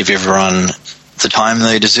can't give everyone the time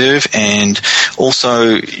they deserve, and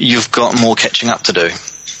also you've got more catching up to do.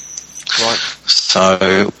 Right.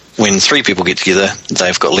 So when 3 people get together,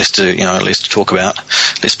 they've got less to talk about,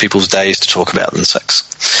 less people's days to talk about than 6.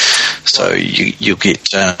 So you'll get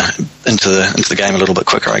into the game a little bit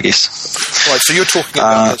quicker, I guess. Right. So you're talking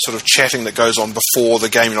about that sort of chatting that goes on before the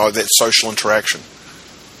game, that social interaction.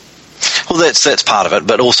 Well, that's part of it,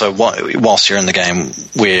 but also whilst you're in the game,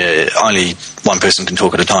 where only one person can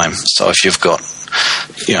talk at a time. So if you've got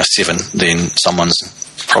 7, then someone's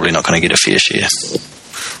probably not going to get a fair share.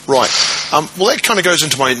 Right. Well, that kind of goes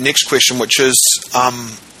into my next question, which is, how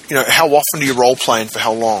often do you role play and for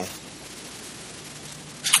how long?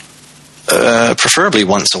 Preferably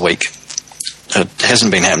once a week. It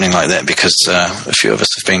hasn't been happening like that because a few of us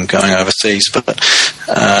have been going overseas, but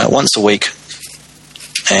once a week,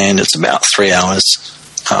 and it's about 3 hours.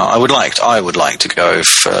 I would like to go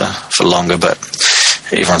for longer, but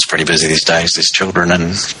everyone's pretty busy these days. There's children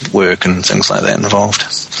and work and things like that involved.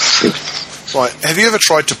 Right. Have you ever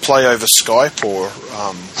tried to play over Skype or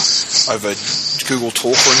over Google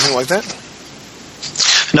Talk or anything like that?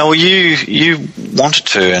 No, well, you wanted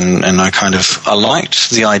to, and I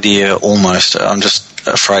liked the idea almost. I'm just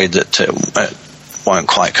afraid that it won't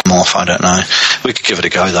quite come off. I don't know. We could give it a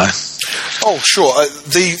go, though. Oh, sure.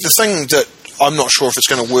 The thing that I'm not sure if it's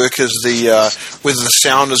going to work is whether the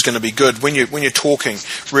sound is going to be good when you're talking.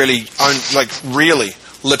 Really,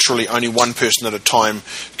 literally only one person at a time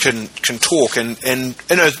can talk, and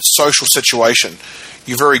in a social situation,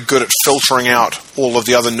 you're very good at filtering out all of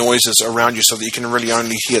the other noises around you so that you can really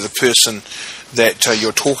only hear the person that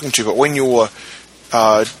you're talking to. But when you're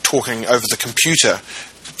talking over the computer,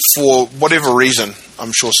 for whatever reason,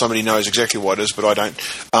 I'm sure somebody knows exactly what it is, but I don't.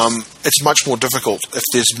 It's much more difficult if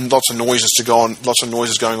there's lots of noises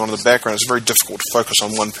going on in the background. It's very difficult to focus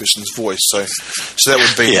on one person's voice. So that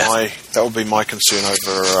would be my concern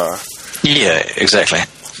over. Yeah, exactly.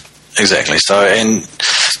 So, and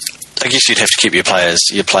I guess you'd have to keep your player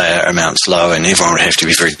amounts low, and everyone would have to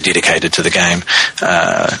be very dedicated to the game.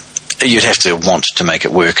 You'd have to want to make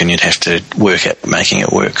it work, and you'd have to work at making it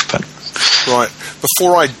work. But Right.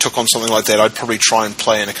 Before I took on something like that, I'd probably try and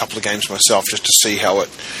play in a couple of games myself just to see how it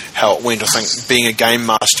went. I think being a game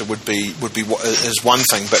master is one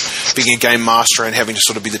thing, but being a game master and having to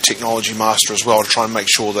sort of be the technology master as well to try and make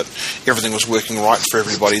sure that everything was working right for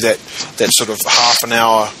everybody, that sort of half an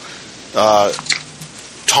hour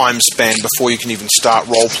time span before you can even start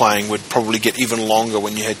role playing would probably get even longer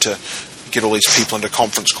when you had to get all these people into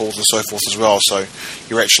conference calls and so forth as well. So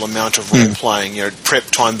your actual amount of role playing, prep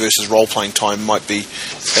time versus role playing time might be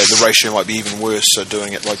the ratio might be even worse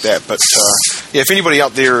doing it like that. But if anybody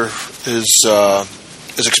out there is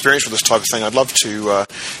experienced with this type of thing, I'd love to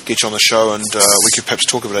get you on the show, and we could perhaps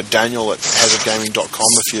talk about it. Daniel at hazardgaming.com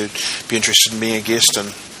if you'd be interested in being a guest, and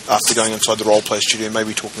after going inside the role play studio,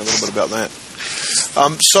 maybe talking a little bit about that.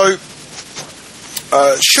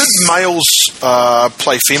 Should males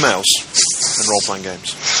play females in role-playing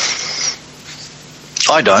games?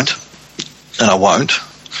 I don't, and I won't.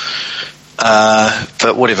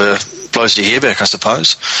 But whatever blows your hair back, I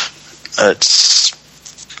suppose. It's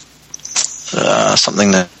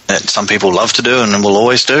something that some people love to do and will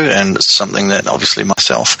always do, and it's something that obviously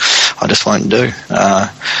myself I just won't do.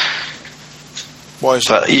 Why is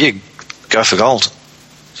that? But yeah, go for gold.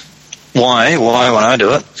 Why won't I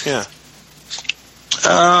do it? Yeah.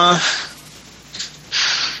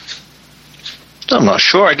 I'm not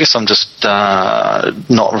sure. I guess I'm just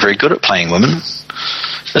not very good at playing women.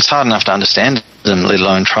 It's hard enough to understand them, let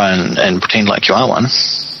alone try and pretend like you are one.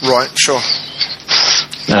 Right, sure.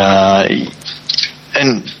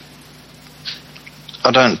 And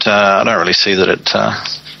I don't really see that it.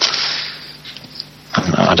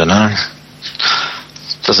 I don't know.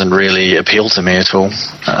 Doesn't really appeal to me at all.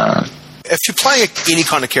 If you're playing any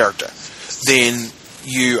kind of character, then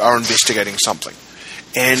you are investigating something.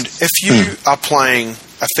 And if you are playing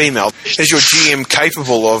a female, is your GM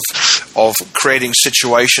capable of creating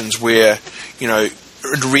situations where,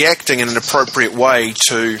 reacting in an appropriate way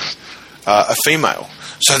to a female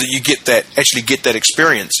so that you actually get that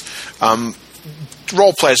experience?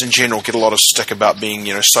 Role players in general get a lot of stick about being,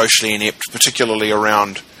 socially inept, particularly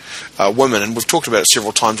around women, and we've talked about it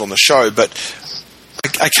several times on the show, but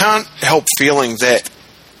I can't help feeling that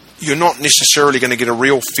you're not necessarily going to get a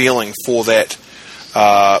real feeling for that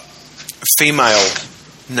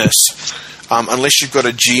femaleness unless you've got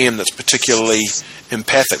a GM that's particularly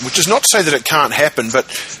empathic, which is not to say that it can't happen, but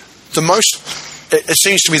it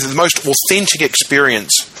seems to me that the most authentic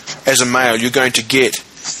experience as a male you're going to get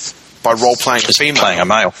by role-playing a female. Playing a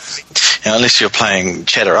male. Unless you're playing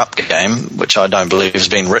Chatter Up game, which I don't believe has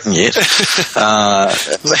been written yet, people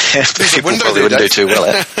probably wouldn't do too well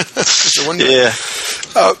at. Yeah.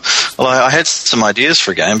 Well, I had some ideas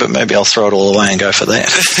for a game, but maybe I'll throw it all away and go for that.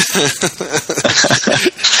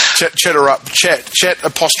 Chatter Up. Chat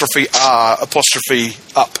apostrophe R apostrophe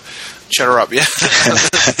up. Chatter Up, yeah.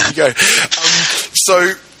 There you go.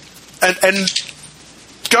 And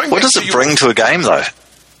going what does it bring to a game, though?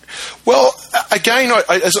 Well, again,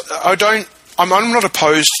 I'm not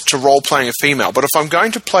opposed to role playing a female, but if I'm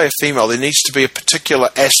going to play a female, there needs to be a particular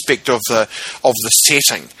aspect of the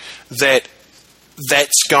setting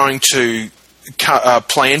that's going to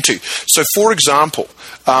play into. So, for example,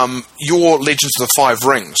 your Legends of the Five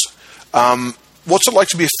Rings. What's it like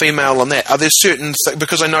to be a female in that? Are there certain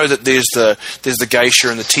because I know that there's the geisha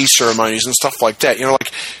and the tea ceremonies and stuff like that.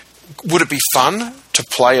 Would it be fun to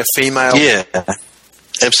play a female? Yeah.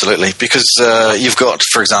 Absolutely, because you've got,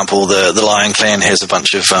 for example, the Lion Clan has a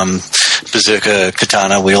bunch of berserker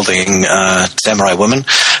katana-wielding samurai women,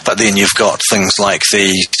 but then you've got things like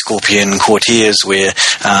the Scorpion Courtiers where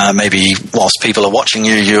maybe whilst people are watching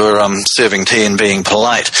you, you're serving tea and being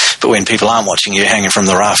polite, but when people aren't watching you, hanging from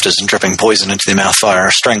the rafters and dripping poison into their mouth via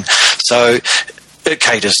a string. So it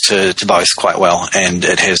caters to both quite well, and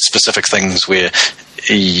it has specific things where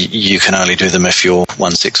you can only do them if you're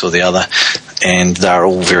one sex or the other, and they're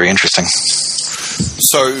all very interesting.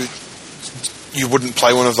 So you wouldn't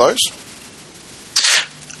play one of those?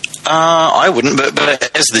 I wouldn't, but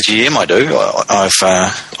as the GM I do.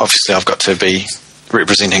 I've got to be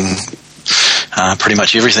representing pretty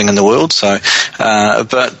much everything in the world, so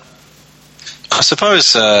but I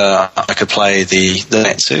suppose I could play the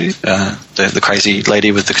Natsu, the crazy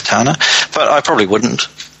lady with the katana, but I probably wouldn't.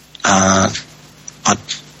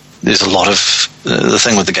 There's a lot of the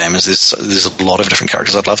thing with the game is there's a lot of different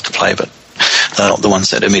characters I'd love to play, but they're not the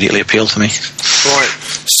ones that immediately appeal to me. Right.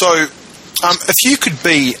 So, if you could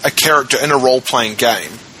be a character in a role-playing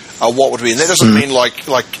game, what would it be? And that doesn't mean like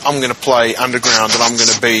I'm going to play Underground and I'm going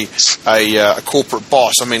to be a corporate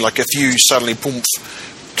boss. I mean, like if you suddenly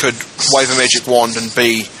could wave a magic wand and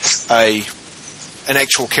be an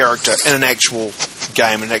actual character in an actual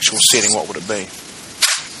game, an actual setting, what would it be?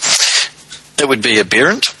 It would be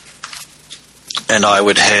Aberrant, and I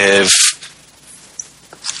would have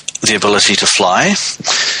the ability to fly,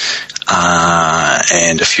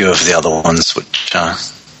 and a few of the other ones which I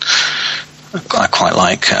quite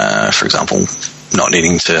like. For example, not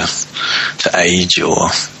needing to age,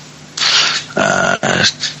 or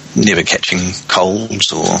never catching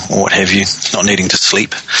colds or what have you, not needing to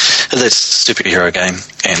sleep. That's a superhero game,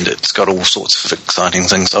 and it's got all sorts of exciting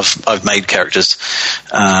things. I've made characters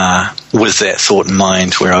with that thought in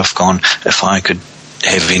mind, where I've gone, if I could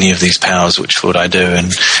have any of these powers, which would I do?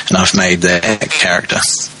 And I've made that character.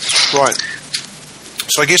 Right.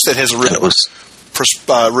 So I guess that has a real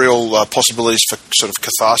possibilities for sort of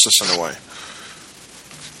catharsis in a way.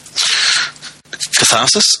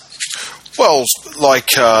 Catharsis? Well,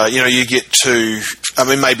 like, you get to, I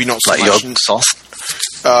mean, maybe not so like much. Yog-Sothoth?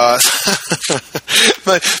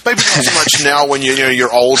 Maybe not so much now when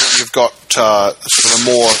you're old and you've got sort of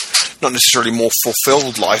more, not necessarily more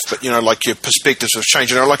fulfilled life, but like your perspectives have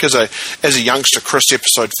changed. Like as a youngster, Chris,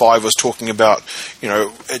 episode 5 was talking about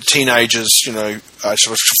teenagers,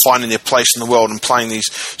 sort of finding their place in the world and playing these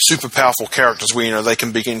super powerful characters where they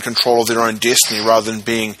can be in control of their own destiny rather than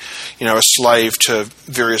being a slave to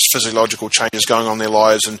various physiological changes going on in their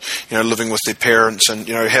lives, and living with their parents, and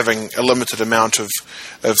having a limited amount of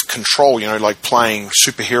control. Like playing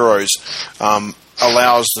superheroes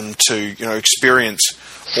allows them to experience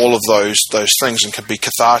all of those things, and can be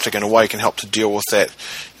cathartic in a way, can help to deal with that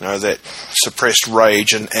that suppressed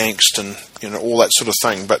rage and angst and all that sort of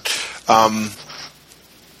thing. But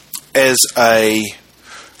as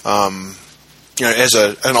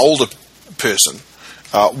an older person,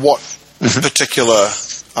 what particular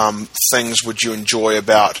things would you enjoy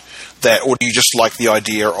about that, or do you just like the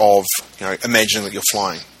idea of imagining that you're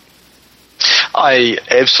flying? I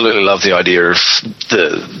absolutely love the idea of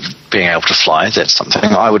being able to fly. That's something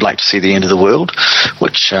I would like to see the end of the world,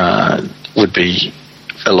 which would be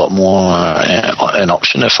a lot more an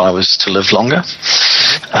option if I was to live longer.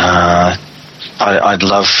 I'd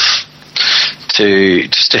love to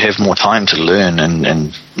have more time to learn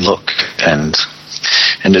and look, and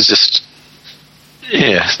it's just,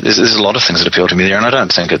 there's a lot of things that appeal to me there, and I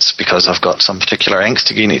don't think it's because I've got some particular angst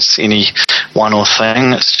against any one or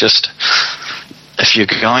thing. It's just, if you're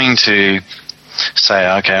going to say,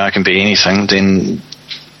 okay, I can be anything, then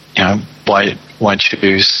why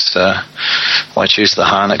choose the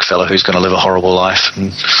Harnack fellow who's going to live a horrible life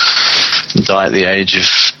and die at the age of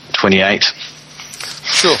 28?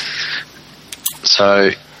 Sure.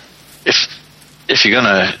 So if you're going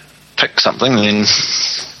to pick something, then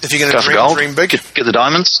if you're going to dream big, get the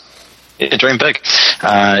diamonds. Yeah, dream big.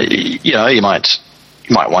 You might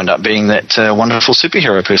wind up being that wonderful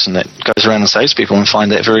superhero person that goes around and saves people, and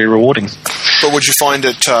find that very rewarding. But would you find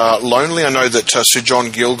it lonely? I know that Sir John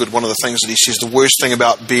Gielgud, one of the things that he says, the worst thing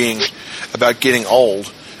about getting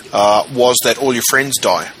old was that all your friends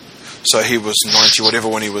die. So he was 90 whatever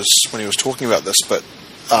when he was talking about this. But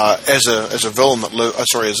as a villain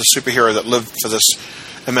as a superhero that lived for this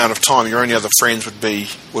amount of time, your only other friends would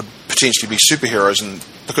potentially be superheroes, and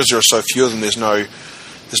because there are so few of them, there's no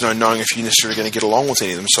knowing if you're necessarily going to get along with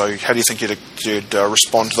any of them. So how do you think you'd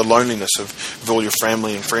respond to the loneliness of all your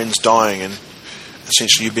family and friends dying, and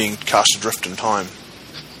essentially you being cast adrift in time?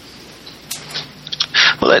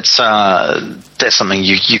 Well, that's something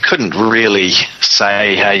you couldn't really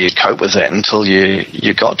say how you'd cope with that until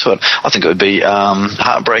you got to it. I think it would be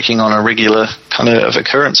heartbreaking on a regular kind of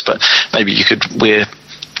occurrence, but maybe you could wear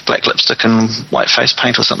black lipstick and white face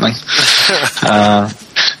paint or something. I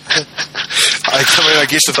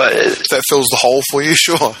guess if that fills the hole for you,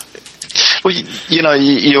 sure. Well,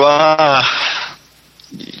 you are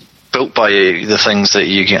built by the things that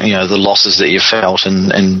you get, the losses that you've felt,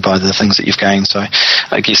 and by the things that you've gained. So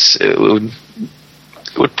I guess it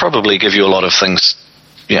would probably give you a lot of things,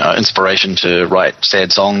 inspiration to write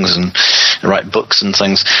sad songs and write books and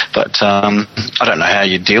things. But I don't know how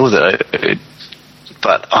you deal with it.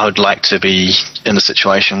 But I would like to be in a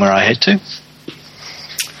situation where I had to. And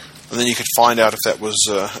then you could find out if that was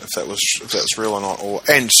real or not,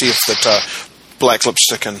 and see if that black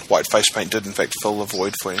lipstick and white face paint did in fact fill the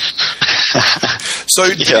void for you.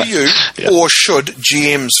 So, do you or should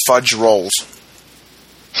GMs fudge rolls?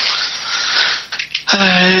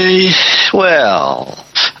 Well,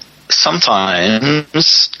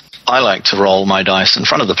 sometimes I like to roll my dice in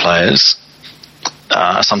front of the players.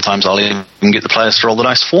 Sometimes I'll even get the players to roll the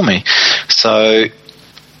dice for me. So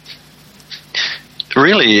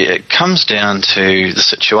really it comes down to the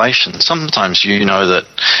situation. Sometimes that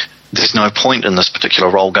there's no point in this particular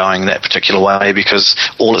roll going that particular way because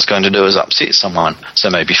all it's going to do is upset someone, so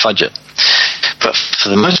maybe fudge it. But for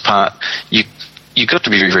the most part, you've got to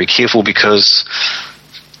be very, very careful because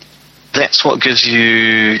that's what gives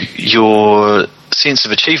you your sense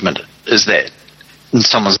of achievement, is that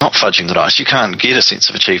someone's not fudging the dice. You can't get a sense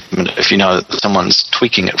of achievement if you know that someone's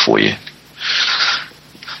tweaking it for you.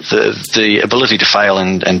 The ability to fail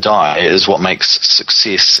and die is what makes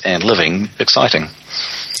success and living exciting.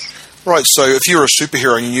 Right, so if you were a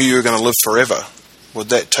superhero and you knew you were going to live forever, would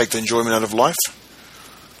that take the enjoyment out of life?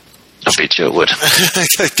 I bet you it would.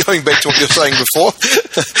 Going back to what you were saying before.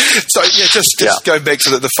 So, just going back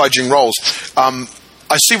to the fudging rolls.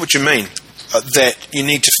 I see what you mean, that you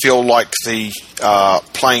need to feel like the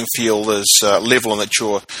playing field is level and that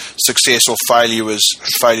your success or failure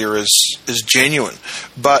is genuine.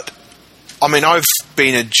 But, I mean, I've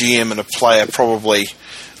been a GM and a player probably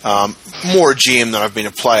more a GM than I've been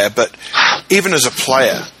a player, but even as a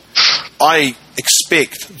player, I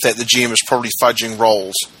expect that the GM is probably fudging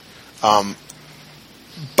rolls.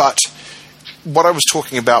 But what I was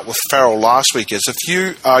talking about with Farrell last week is if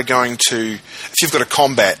you've got a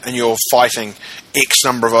combat and you're fighting X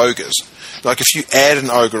number of ogres, like if you add an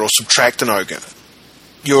ogre or subtract an ogre,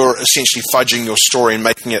 you're essentially fudging your story and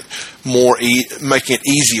making it making it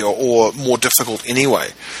easier or more difficult anyway.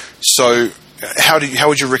 So how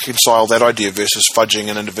would you reconcile that idea versus fudging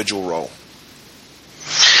an individual roll?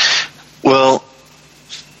 Well,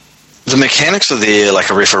 the mechanics are there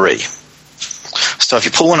like a referee. So if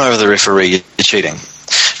you pull one over the referee, you're cheating.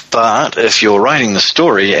 But if you're writing the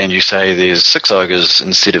story and you say there's 6 ogres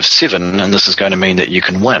instead of 7, and this is going to mean that you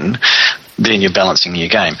can win, then you're balancing your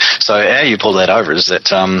game. So how you pull that over is that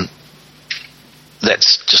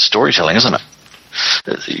that's just storytelling, isn't it?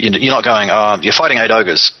 You're not going, you're fighting 8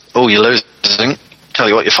 ogres. Oh, you're losing. Tell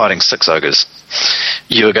you what, you're fighting 6 ogres.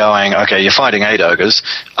 You're going, okay, you're fighting 8 ogres.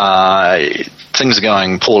 Things are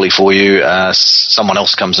going poorly for you. Someone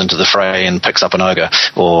else comes into the fray and picks up an ogre,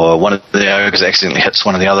 or one of the ogres accidentally hits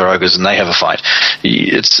one of the other ogres and they have a fight.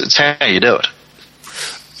 It's how you do it.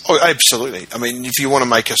 Oh, absolutely. I mean, if you want to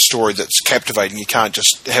make a story that's captivating, you can't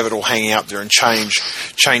just have it all hanging out there and change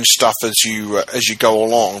stuff as you go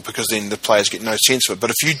along, because then the players get no sense of it.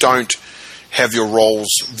 But if you don't have your roles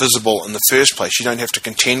visible in the first place, you don't have to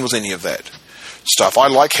contend with any of that stuff. I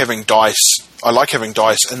like having dice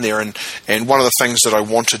in there, and one of the things that I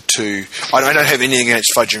wanted to, I don't have anything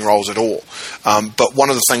against fudging rolls at all, but one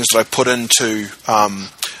of the things that I put into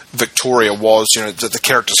Victoria was, that the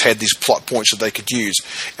characters had these plot points that they could use,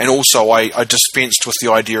 and also I dispensed with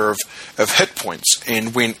the idea of hit points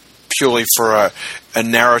and went purely for a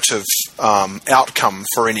narrative outcome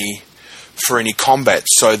for any combat,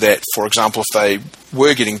 so that, for example, if they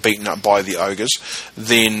were getting beaten up by the ogres,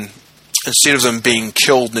 then instead of them being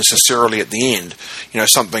killed necessarily at the end,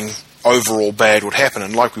 something overall bad would happen.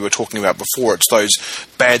 And like we were talking about before, it's those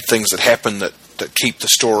bad things that happen that keep the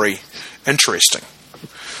story interesting.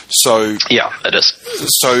 So yeah, it is.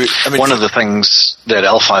 So I mean, one of the things that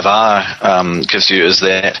L5R gives you is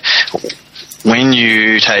that when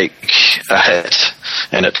you take a hit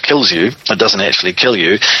and it kills you, it doesn't actually kill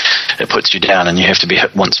you, it puts you down and you have to be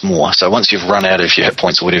hit once more. So once you've run out of your hit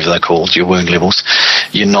points or whatever they're called, your wound levels,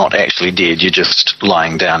 you're not actually dead, you're just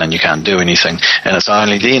lying down and you can't do anything. And it's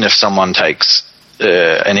only then if someone takes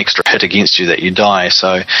an extra hit against you that you die.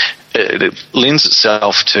 So it lends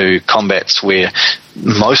itself to combats where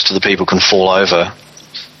most of the people can fall over,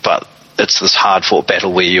 but it's this hard-fought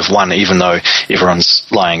battle where you've won even though everyone's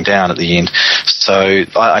lying down at the end. So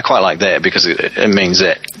I quite like that, because it means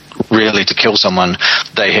that really to kill someone,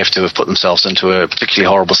 they have to have put themselves into a particularly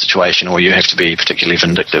horrible situation, or you have to be particularly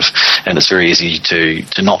vindictive, and it's very easy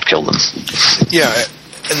to not kill them. Yeah,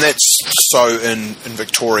 and that's so in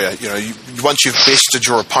Victoria. Once you've bested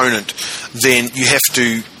your opponent, then you have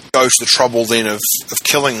to go to the trouble then of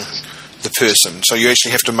killing the person. So you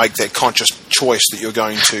actually have to make that conscious choice that you're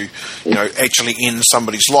going to, actually end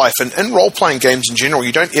somebody's life. And in role-playing games in general,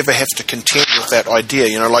 you don't ever have to contend with that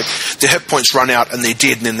idea. Like the hit points run out and they're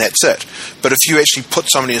dead and then that's it. But if you actually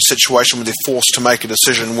put somebody in a situation where they're forced to make a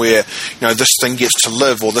decision where, this thing gets to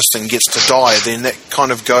live or this thing gets to die, then that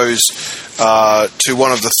kind of goes to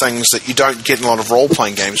one of the things that you don't get in a lot of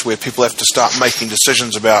role-playing games, where people have to start making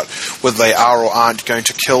decisions about whether they are or aren't going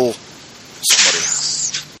to kill somebody.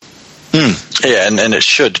 Yeah, and it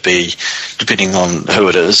should be, depending on who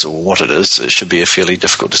it is or what it is, it should be a fairly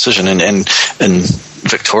difficult decision. And in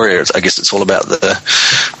Victoria, I guess it's all about the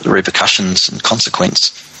repercussions and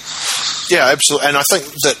consequence. Yeah, absolutely. And I think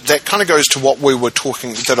that kind of goes to what we were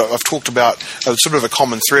talking, that I've talked about, sort of a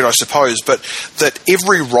common thread, I suppose, but that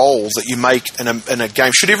every role that you make in a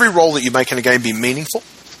game, should every role that you make in a game be meaningful?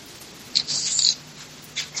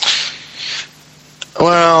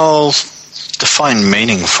 Well, define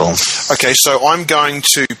meaningful. Okay, so I'm going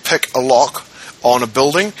to pick a lock on a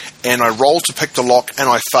building, and I roll to pick the lock, and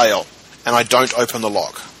I fail, and I don't open the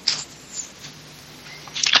lock.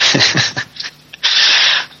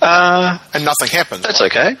 And nothing happens. That's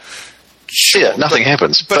okay. Sure, yeah, nothing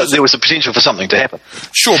happens. But there was a potential for something to happen.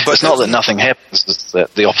 Sure, but it's not that nothing happens, it's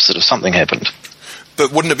that the opposite of something happened.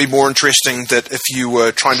 But wouldn't it be more interesting that if you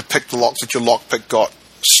were trying to pick the lock, that your lockpick got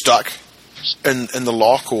stuck in the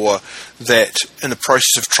lock, or that in the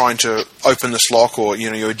process of trying to open this lock, or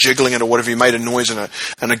you were jiggling it or whatever, you made a noise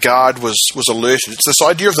and a guard was alerted? It's this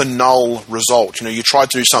idea of the null result. You tried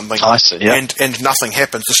to do something and nothing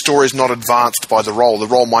happens. The story is not advanced by the roll. The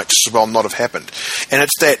roll might just as well not have happened. And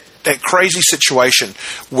it's that crazy situation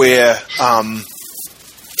where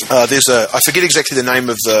there's I forget exactly the name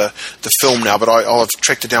of the film now, but I'll have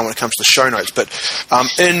tracked it down when it comes to the show notes. But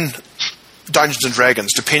in Dungeons and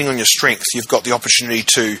Dragons, depending on your strength, you've got the opportunity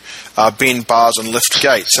to bend bars and lift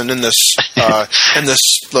gates. And in this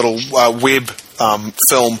little web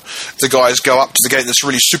film, the guys go up to the gate, and this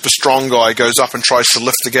really super strong guy goes up and tries to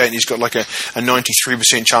lift the gate, and he's got like a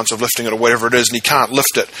 93% chance of lifting it or whatever it is, and he can't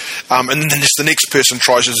lift it. And then the next person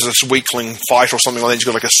tries this weakling fight or something like that, he's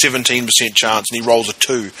got like a 17% chance, and he rolls a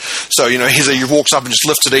 2. So, he walks up and just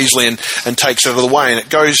lifts it easily and takes it out of the way, and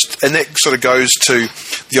that sort of goes to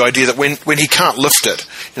the idea that when he can't lift it,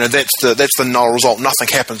 that's the null result. Nothing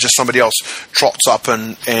happens, just somebody else trots up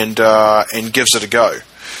and gives it a go.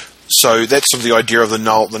 So that's sort of the idea of the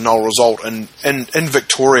null result. And in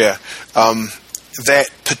Victoria, that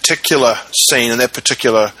particular scene and that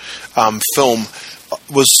particular film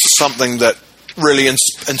was something that really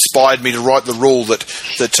inspired me to write the rule that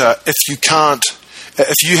if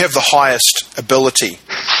you have the highest ability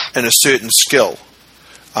in a certain skill,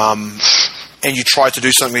 and you try to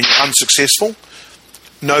do something and you're unsuccessful,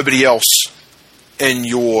 nobody else in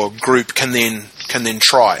your group can then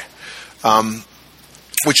try.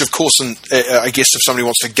 Which, of course, I guess if somebody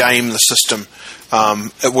wants to game the system,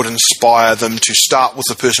 it would inspire them to start with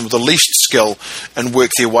the person with the least skill and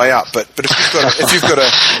work their way up. But if you've got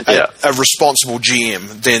a responsible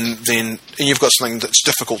GM, then and you've got something that's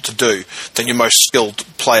difficult to do, then your most skilled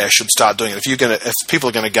player should start doing it. If people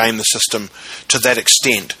are going to game the system to that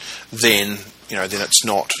extent, then it's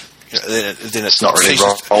not. Then it's not really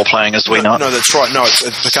role playing as we know. No, that's right. No,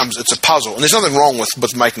 it's a puzzle, and there's nothing wrong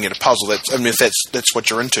with making it a puzzle. If that's what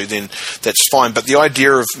you're into, then that's fine. But the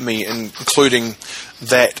idea of me including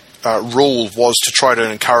that rule was to try to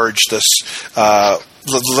encourage this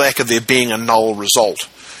the lack of there being a null result.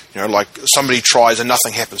 Like somebody tries and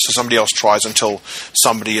nothing happens, so somebody else tries until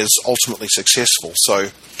somebody is ultimately successful. So,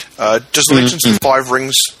 does Legends of Five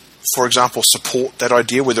Rings, for example, support that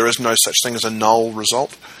idea where there is no such thing as a null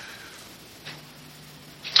result?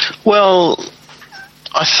 Well,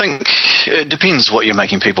 I think it depends what you're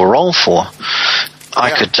making people roll for.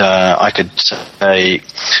 I could say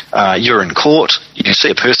you're in court. You see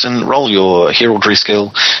a person, roll your heraldry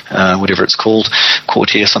skill, whatever it's called,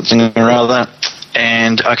 courtier something or other.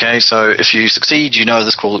 And okay, so if you succeed,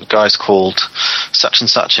 this guy's called such and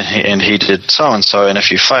such, and he did so and so. And if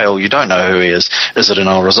you fail, you don't know who he is. Is it a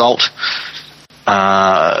null result?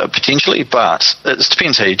 Potentially, but it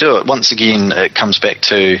depends how you do it. Once again, it comes back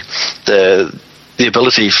to the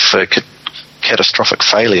ability for catastrophic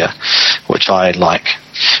failure, which I like.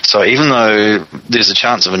 So even though there's a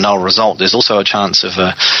chance of a null result, there's also a chance of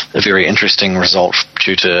a very interesting result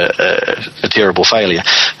due to a terrible failure.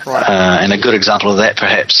 Right. And a good example of that,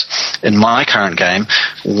 perhaps, in my current game,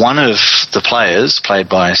 one of the players, played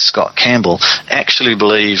by Scott Campbell, actually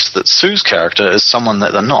believes that Sue's character is someone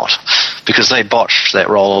that they're not, because they botched that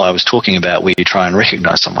role I was talking about where you try and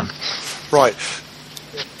recognise someone. Right.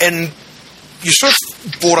 And you sort of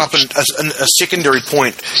brought up a secondary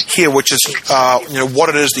point here, which is what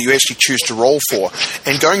it is that you actually choose to roll for.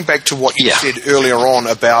 And going back to what you said earlier on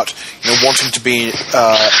about wanting to be in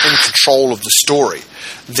control of the story,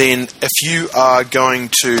 then if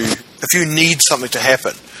you need something to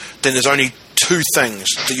happen, then there's only two things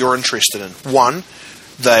that you're interested in. One,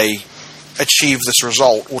 they achieve this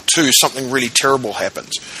result, or two, something really terrible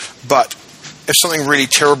happens. But if something really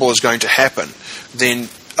terrible is going to happen, then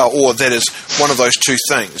or that is one of those two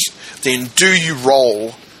things, then do you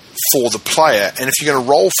roll for the player? And if you're going to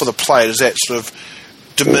roll for the player, does that sort of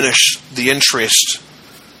diminish the interest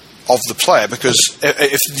of the player, because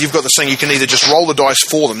if you've got this thing, you can either just roll the dice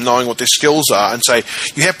for them, knowing what their skills are, and say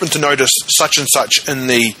you happen to notice such and such in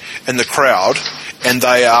the crowd, and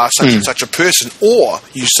they are such and such a person, or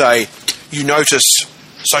you say you notice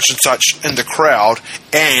such and such in the crowd,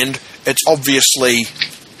 and it's obviously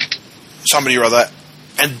somebody or other,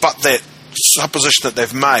 but that supposition that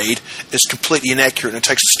they've made is completely inaccurate, and it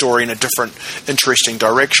takes the story in a different, interesting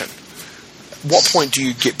direction. What point do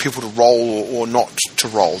you get people to roll or not to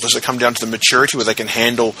roll? Does it come down to the maturity where they can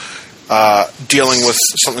handle dealing with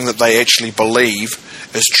something that they actually believe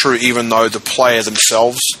is true, even though the player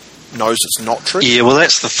themselves knows it's not true? Yeah, well,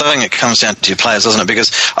 that's the thing. It comes down to your players, doesn't it?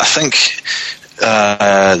 Because I think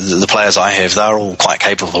the players I have, they're all quite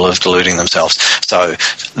capable of deluding themselves. So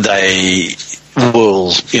they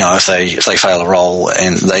will, if they fail a roll,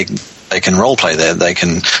 and they can role play that, they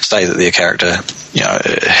can say that their character,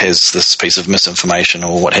 has this piece of misinformation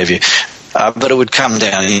or what have you. But it would come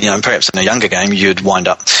down, perhaps in a younger game, you'd wind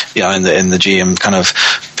up, and the GM kind of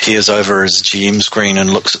peers over his GM screen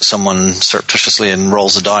and looks at someone surreptitiously and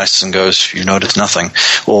rolls the dice and goes, "You noticed nothing,"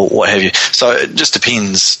 or what have you. So it just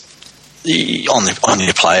depends on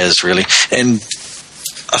your players, really. And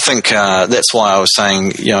I think that's why I was saying,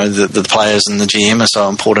 the players and the GM are so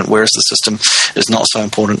important, whereas the system is not so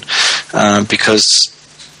important, because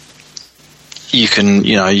you can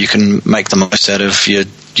make the most out of your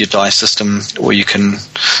dice system, or you can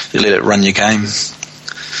let it run your game.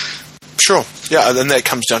 Sure, yeah, and that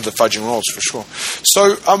comes down to the fudging rolls for sure.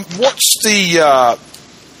 So, what's the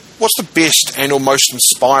best and or most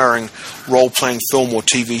inspiring role-playing film or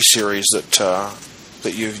TV series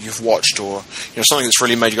that you've watched, or something that's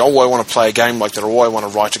really made you go, "Oh, I want to play a game like that," or "Oh, I want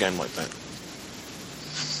to write a game like that"?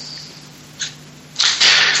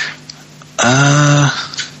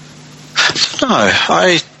 No,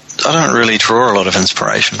 I don't really draw a lot of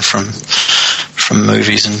inspiration from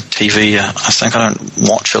movies and TV. I think I don't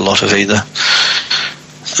watch a lot of either.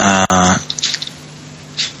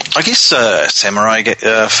 I guess samurai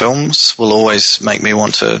films will always make me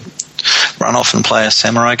want to run off and play a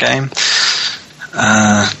samurai game.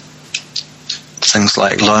 Things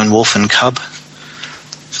like Lone Wolf and Cub,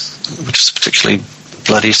 which is a particularly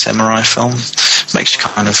bloody samurai film,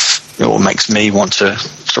 makes me want to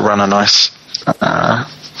run a nice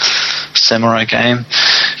samurai game.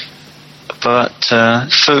 But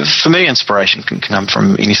for me, inspiration can come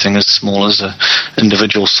from anything as small as an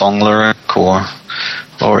individual song lyric or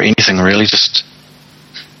anything really, just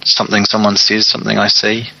something someone says, something I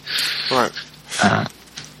see. Right.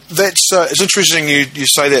 It's interesting you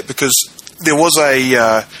say that, because there was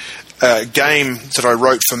a game that I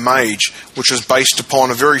wrote for Mage, which was based upon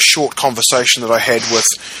a very short conversation that I had with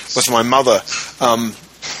my mother.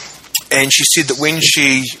 And she said that when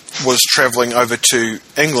she was travelling over to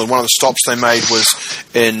England, one of the stops they made was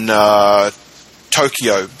in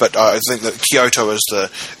Tokyo, but I think that Kyoto was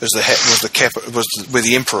where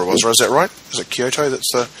the emperor was. Is that right? Is it Kyoto?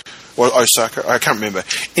 Or Osaka? I can't remember.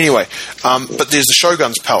 Anyway, but there's the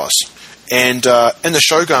Shogun's Palace, and in the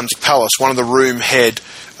Shogun's Palace, one of the room had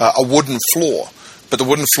a wooden floor. But the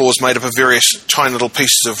wooden floor is made up of various tiny little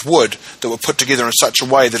pieces of wood that were put together in such a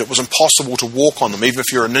way that it was impossible to walk on them, even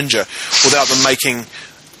if you're a ninja, without them making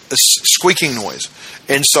a squeaking noise.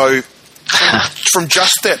 And so, from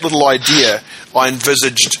just that little idea, I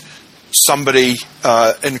envisaged somebody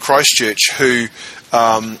in Christchurch who,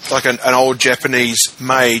 like an old Japanese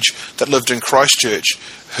mage that lived in Christchurch,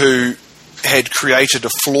 who had created a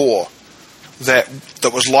floor that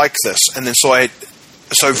was like this. And then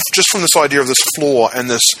So just from this idea of this floor and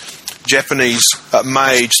this Japanese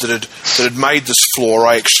mage that had made this floor,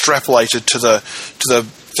 I extrapolated to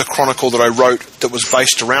the chronicle that I wrote that was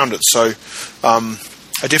based around it. So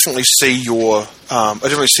I definitely see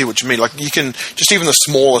what you mean. Like, you can just, even the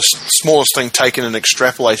smallest thing taken and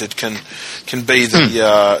extrapolated can be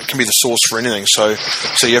the source for anything. So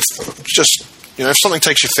you just, if something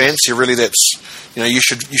takes your fancy, really, that's, you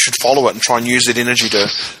should follow it and try and use that energy to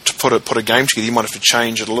put a game together. You might have to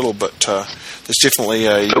change it a little, but there's definitely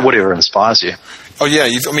But whatever inspires you. Oh yeah,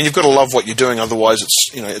 you've got to love what you're doing. Otherwise,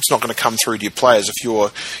 it's not going to come through to your players. If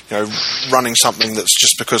you're running something that's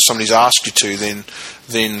just because somebody's asked you to,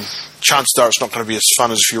 then chances are it's not going to be as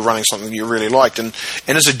fun as if you're running something you really liked. And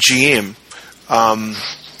as a GM,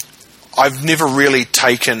 I've never really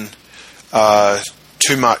taken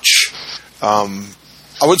too much.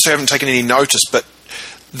 I wouldn't say I haven't taken any notice, but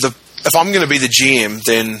if I'm going to be the GM,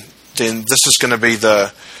 then this is going to be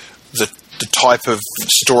the type of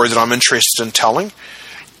story that I'm interested in telling.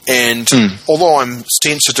 And although I'm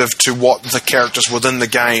sensitive to what the characters within the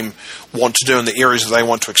game want to do in the areas that they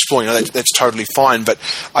want to explore, that's totally fine. But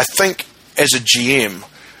I think as a GM,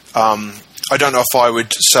 I don't know if I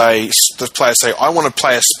would say, the players say, I want to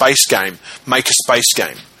play a space game, make a space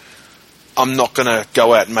game. I'm not going to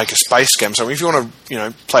go out and make a space game. So if you want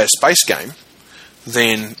to, play a space game,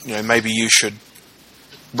 then, maybe you should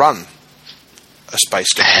run a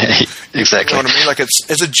space game. Exactly. You know what I mean? Like, it's,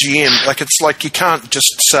 as a GM, like, it's like you can't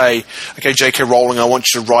just say, okay, J.K. Rowling, I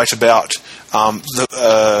want you to write about World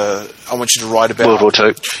War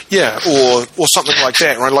II. Yeah, or something like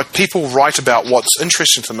that, right? Like, people write about what's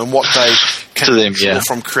interesting to them and what they can draw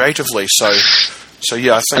from creatively. So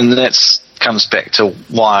yeah, I think... And that comes back to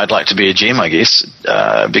why I'd like to be a GM, I guess,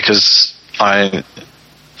 because I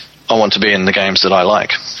want to be in the games that I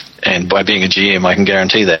like. And by being a GM, I can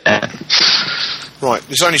guarantee that. Right.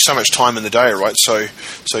 There's only so much time in the day, right? So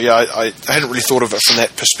yeah, I hadn't really thought of it from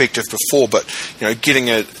that perspective before, but, for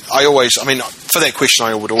that question,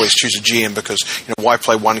 I would always choose a GM because, why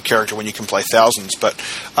play one character when you can play thousands? But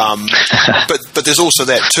there's also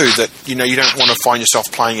that too, that, you don't want to find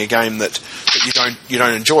yourself playing a game that you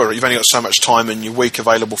don't enjoy, right? You've only got so much time in your week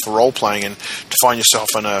available for role playing, and to find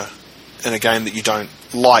yourself in a game that you don't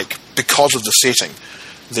like because of the setting,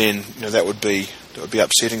 then, that would be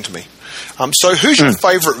upsetting to me. So who's your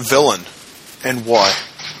favourite villain and why?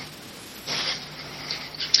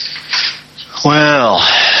 Well,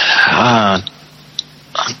 I'm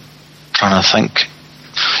trying to think.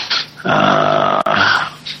 I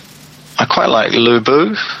quite like Lu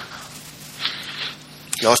Bu.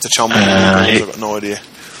 You'll have to tell me. I've got no idea.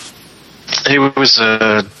 He was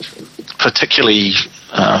a particularly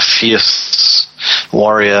fierce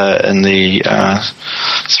warrior in the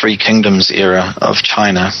Three Kingdoms era of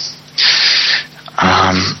China.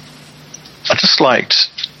 I just liked,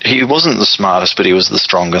 he wasn't the smartest, but he was the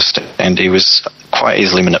strongest, and he was quite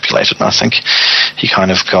easily manipulated, and I think he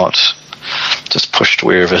kind of got just pushed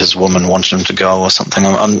wherever his woman wanted him to go or something.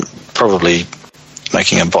 I'm probably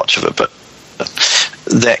making a botch of it, but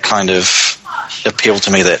that kind of appealed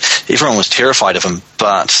to me, that everyone was terrified of him,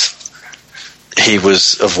 but he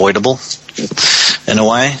was avoidable in a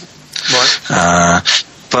way. Right.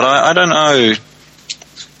 But I don't know.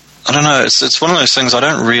 It's one of those things. I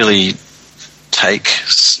don't really take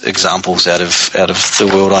examples out of the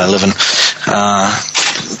world I live in.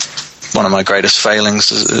 One of my greatest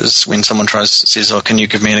failings is when someone says, "Oh, can you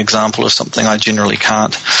give me an example of something?" I generally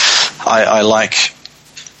can't. I like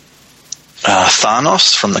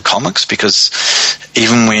Thanos from the comics, because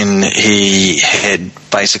even when he had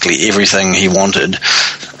basically everything he wanted,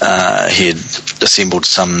 he had assembled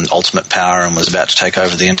some ultimate power and was about to take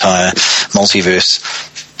over the entire multiverse,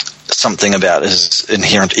 something about his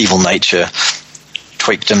inherent evil nature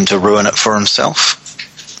tweaked him to ruin it for himself.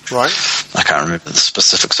 Right. I can't remember the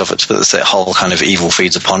specifics of it, but it's that whole kind of evil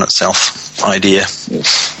feeds upon itself idea.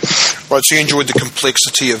 Right, so you enjoyed the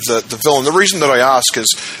complexity of the villain. The reason that I ask is,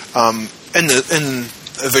 in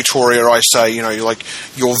Victoria, I say, like,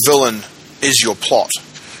 your villain is your plot.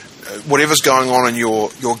 Whatever's going on in your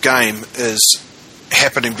game is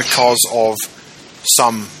happening because of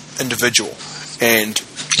some individual, and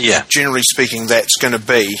generally speaking, that's going to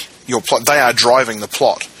be your plot. They are driving the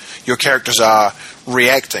plot. Your characters are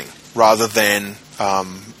reacting rather than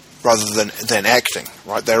acting.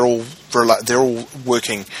 Right? They're all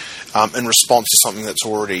working in response to something that's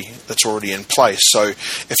already in place. So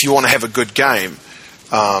if you want to have a good game,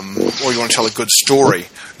 or you want to tell a good story,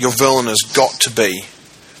 your villain has got to be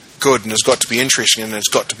good and has got to be interesting and has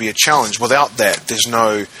got to be a challenge. Without that, there's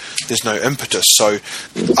no impetus. So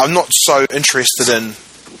I'm not so interested in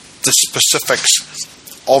the specifics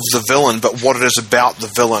of the villain, but what it is about the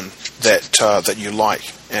villain that you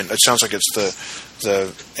like. And it sounds like it's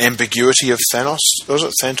the ambiguity of Thanos. Was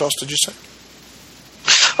it Thanos? Did you say?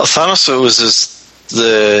 Well, Thanos was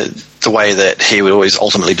the way that he would always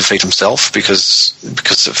ultimately defeat himself because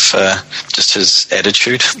of just his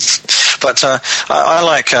attitude. But I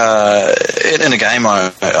like in a game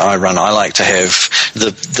I run, I like to have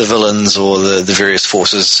the villains or the various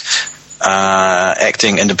forces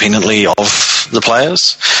acting independently of the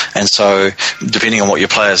players, and so depending on what your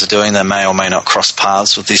players are doing, they may or may not cross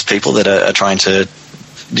paths with these people that are trying to,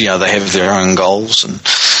 they have their own goals. And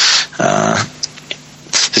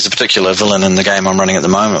there's a particular villain in the game I'm running at the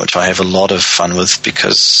moment which I have a lot of fun with,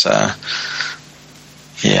 because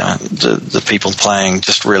the people playing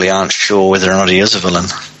just really aren't sure whether or not he is a villain.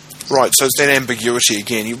 Right, so it's that ambiguity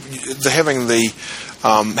again.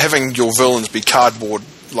 Having your villains be cardboard,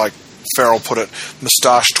 like Farrell put it,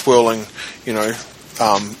 moustache twirling,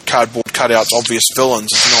 cardboard cutouts, obvious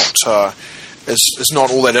villains is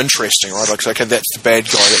not all that interesting, right? Like, okay, that's the bad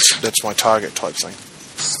guy, that's my target type thing.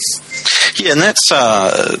 Yeah, and that's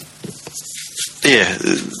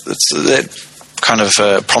kind of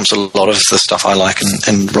prompts a lot of the stuff I like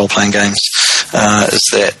in role-playing games, is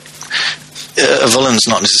that a villain's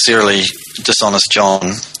not necessarily dishonest John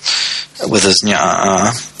with his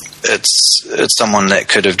it's someone that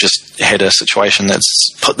could have just had a situation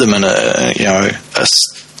that's put them in a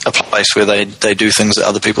place where they do things that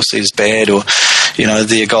other people see as bad, or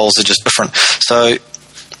their goals are just different. So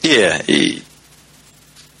yeah,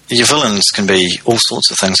 your villains can be all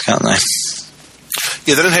sorts of things, can't they?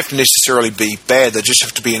 Yeah, they don't have to necessarily be bad. They just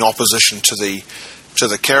have to be in opposition to the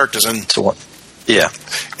characters. And to what? Yeah.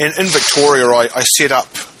 In Victoria, I set up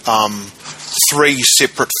 3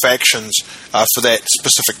 separate factions for that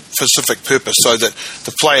specific purpose, so that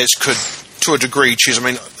the players could, to a degree, choose. I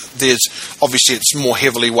mean, there's obviously it's more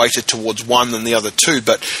heavily weighted towards one than the other 2,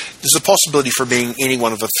 but there's a possibility for being any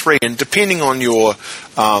one of the 3, and depending on your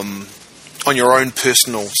own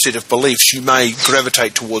personal set of beliefs, you may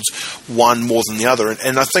gravitate towards one more than the other.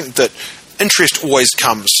 And I think that interest always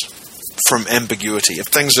comes from ambiguity. If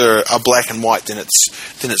things are black and white, then it's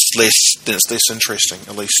less interesting,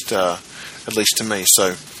 at least to me.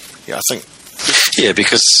 So yeah, I think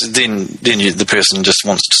because then the person just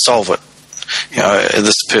wants to solve it.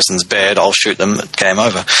 This person's bad, I'll shoot them, game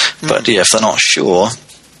over. But yeah, if they're not sure,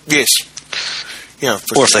 yes, yeah,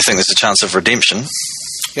 or if they think there's a chance of redemption,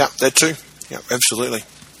 yeah, that too. Yeah, absolutely.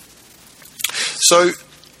 So,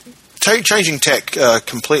 changing tack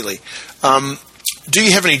completely, do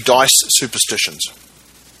you have any dice superstitions?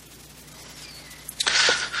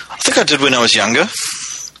 I think I did when I was younger.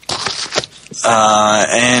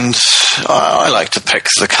 And I like to pick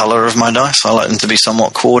the colour of my dice. I like them to be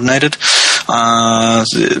somewhat coordinated. But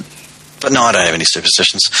no, I don't have any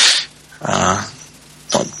superstitions.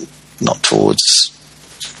 Not towards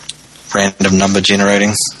random number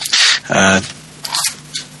generating. I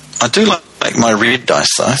do like my red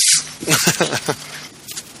dice, though.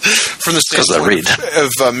 From the standpoint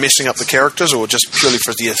of messing up the characters, or just purely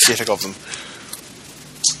for the aesthetic of them?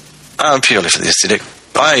 Purely for the aesthetic.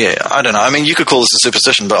 I don't know. I mean, you could call this a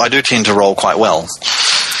superstition, but I do tend to roll quite well.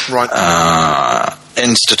 Right.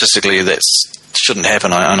 And statistically, that shouldn't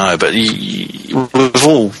happen, I know, but we've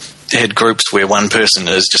all had groups where one person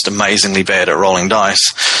is just amazingly bad at rolling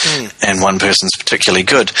dice, and one person's particularly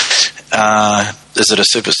good. Is it a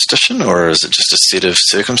superstition, or is it just a set of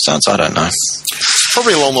circumstance? I don't know.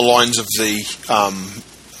 Probably along the lines of the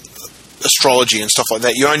astrology and stuff like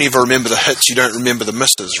that. You only ever remember the hits, you don't remember the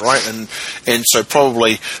misses, right? And so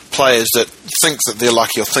probably players that think that they're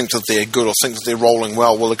lucky, or think that they're good, or think that they're rolling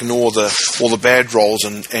well, will ignore all the bad rolls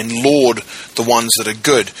and laud the ones that are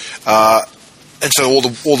good. And so all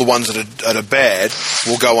the ones that are bad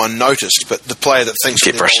will go unnoticed, but the player that thinks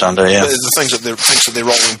get brushed under, yeah, the things that thinks that they're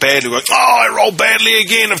rolling badly, like, I rolled badly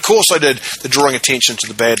again. Of course I did. They're drawing attention to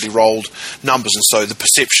the badly rolled numbers, and so the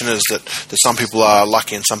perception is that some people are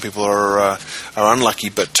lucky and some people are unlucky.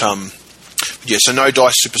 But yeah, so no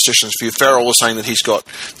dice superstitions for you. Farrell was saying that he's got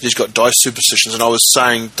dice superstitions, and I was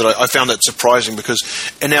saying that I found that surprising, because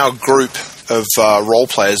in our group of role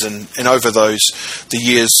players and over the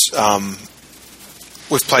years.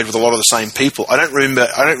 We've played with a lot of the same people. I don't remember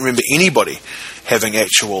anybody having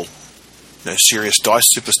actual, serious dice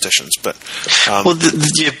superstitions. But well,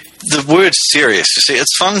 the word's serious. You see,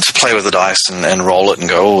 it's fun to play with the dice and roll it and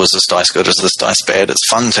go, oh, is this dice good? Is this dice bad? It's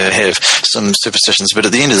fun to have some superstitions, but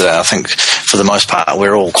at the end of the day, I think for the most part,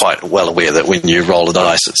 we're all quite well aware that when you roll a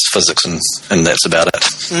dice, it's physics, and that's about it.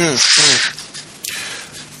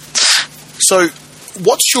 So,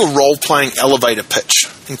 what's your role-playing elevator pitch,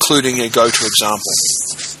 including a go-to example?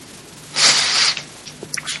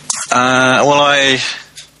 Well, I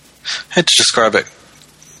had to describe it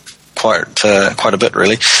quite a bit,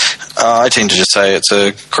 really. I tend to just say it's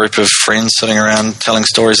a group of friends sitting around telling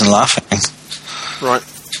stories and laughing. Right.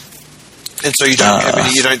 And so you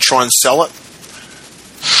don't try and sell it?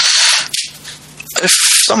 If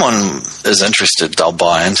someone is interested, they'll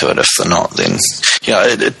buy into it. If they're not, then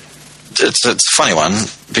it's a funny one,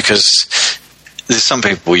 because there's some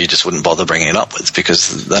people you just wouldn't bother bringing it up with,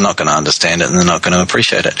 because they're not going to understand it and they're not going to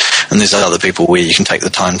appreciate it. And there's other people where you can take the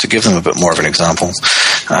time to give them a bit more of an example.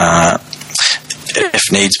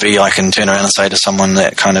 If needs be, I can turn around and say to someone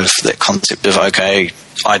that concept of, okay,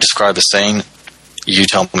 I describe a scene, you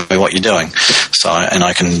tell me what you're doing. So, and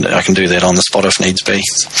I can do that on the spot if needs be.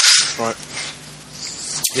 Right.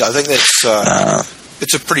 Yeah, I think that's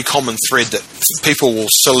it's a pretty common thread that people will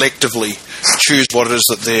selectively choose what it is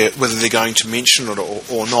that whether they're going to mention it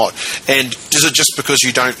or not. And is it just because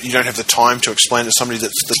you don't have the time to explain to somebody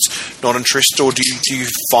that's not interested, or do you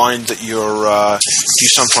find that do you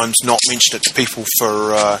sometimes not mention it to people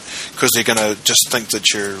because they're going to just think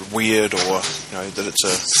that you're weird, or that it's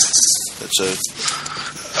It's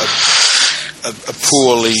a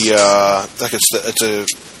poorly like it's the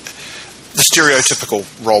stereotypical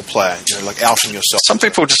role player, like outing yourself. Some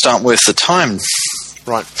people just aren't worth the time.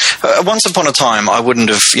 Right. Once upon a time, I wouldn't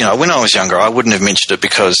have, when I was younger, I wouldn't have mentioned it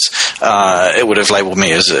because it would have labelled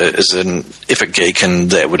me as an epic geek, and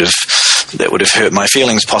that would have hurt my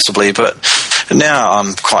feelings possibly. But now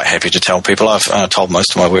I'm quite happy to tell people. I've told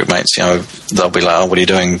most of my workmates, they'll be like, "Oh, what are you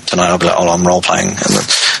doing tonight?" I'll be like, "Oh, I'm role playing," and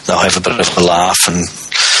they'll have a bit of a laugh.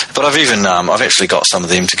 But I've actually got some of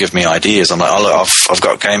them to give me ideas. I'm like, "Oh, look, I've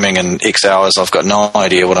got gaming in X hours. I've got no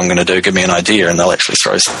idea what I'm going to do. Give me an idea," and they'll actually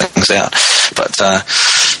throw things out. But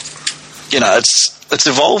it's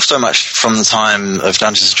evolved so much from the time of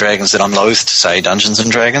Dungeons and Dragons that I'm loath to say Dungeons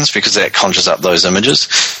and Dragons because that conjures up those images.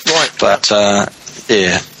 Right. But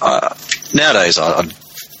nowadays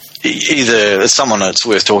either it's someone that's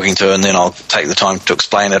worth talking to, and then I'll take the time to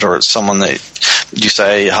explain it, or it's someone that you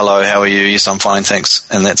say, "Hello, how are you?" "Yes, I'm fine, thanks,"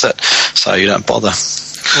 and that's it. So you don't bother.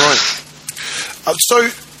 Right.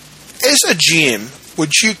 So, as a GM,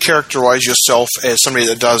 would you characterise yourself as somebody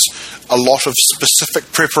that does a lot of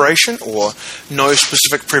specific preparation, or no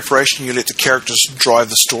specific preparation, you let the characters drive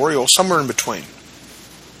the story, or somewhere in between?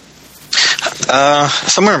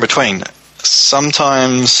 Somewhere in between.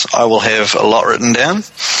 Sometimes I will have a lot written down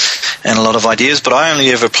and a lot of ideas, but I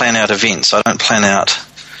only ever plan out events. I don't plan out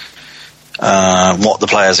what the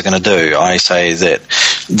players are going to do. I say that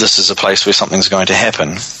this is a place where something's going to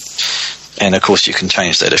happen, and of course you can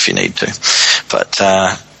change that if you need to. But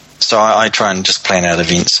so I try and just plan out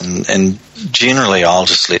events, and generally I'll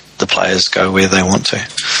just let the players go where they want to.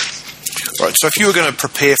 Right, so if you were going to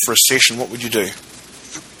prepare for a session, what would you do?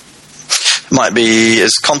 Might be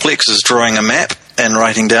as complex as drawing a map and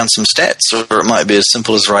writing down some stats, or it might be as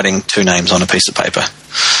simple as writing 2 names on a piece of paper.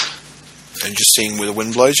 And just seeing where the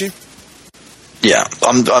wind blows you? Yeah,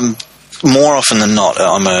 I'm more often than not,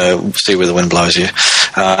 I'm a see where the wind blows you.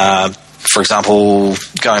 For example,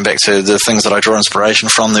 going back to the things that I draw inspiration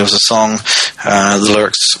from, there was a song, the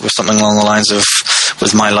lyrics were something along the lines of,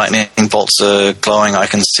 "With my lightning bolts are glowing, I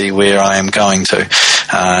can see where I am going to,"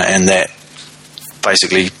 and that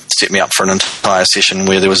basically set me up for an entire session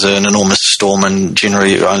where there was an enormous storm, and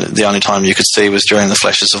generally the only time you could see was during the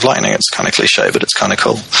flashes of lightning. It's kind of cliche, but it's kind of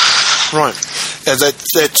cool. Right. Yeah, that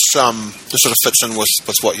sort of fits in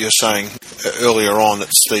with what you were saying earlier on.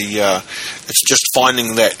 It's just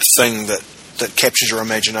finding that thing that captures your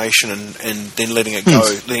imagination and then letting it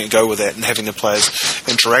go with that, and having the players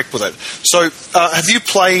interact with it. So, have you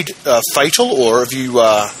played Fatal, or have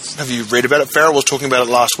you read about it? Farrell was talking about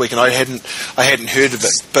it last week, and I hadn't heard of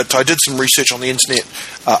it, but I did some research on the internet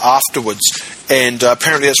afterwards, and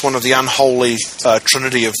apparently it's one of the unholy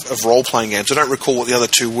trinity of role-playing games. I don't recall what the other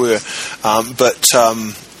two were, but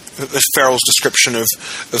Farrell's description of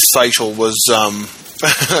Fatal was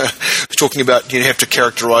talking about you have to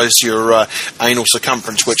characterise your anal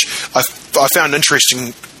circumference, which I found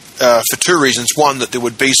interesting for 2 reasons. One, that there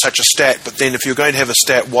would be such a stat, but then if you're going to have a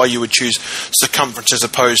stat, why you would choose circumference as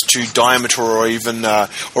opposed to diameter or even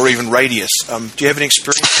radius. Do you have any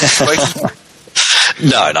experience with Fatal?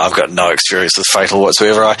 No, I've got no experience with Fatal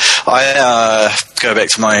whatsoever. I go back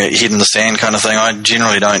to my head in the sand kind of thing. I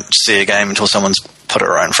generally don't see a game until someone's put it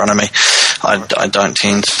right in front of me. I don't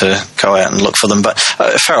tend to go out and look for them, but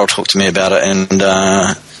Farrell talked to me about it, and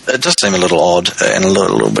it does seem a little odd and a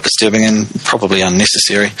little bit disturbing and probably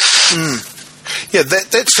unnecessary. Yeah,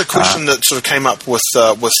 that's the question that sort of came up with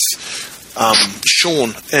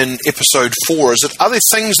Sean in episode 4. Are there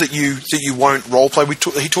things that you won't role play?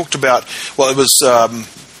 He talked about, well, it was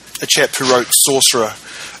a chap who wrote Sorcerer,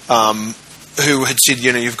 who had said,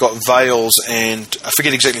 you've got veils, and I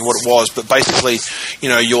forget exactly what it was, but basically,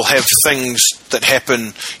 you'll have things that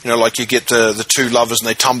happen, like you get the 2 lovers and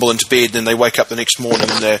they tumble into bed, then they wake up the next morning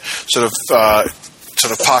and they're sort of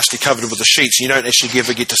partially covered with the sheets. You don't actually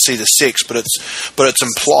ever get to see the sex, but it's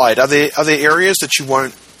implied. Are there areas that you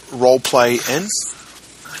won't role play in?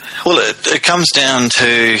 Well, it comes down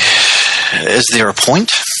to, is there a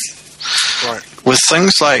point? Right. With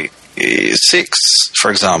things like sex,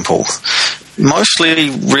 for example, mostly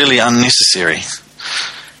really unnecessary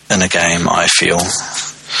in a game, I feel,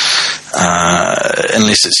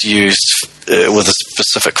 unless it's used with a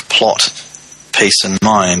specific plot piece in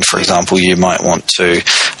mind. For example, you might want to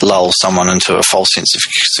lull someone into a false sense of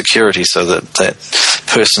security so that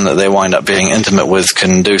person that they wind up being intimate with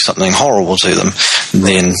can do something horrible to them.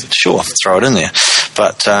 Then, sure, throw it in there.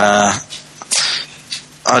 But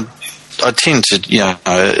I tend to,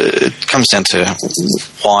 it comes down to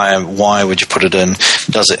why would you put it in?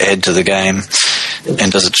 Does it add to the game?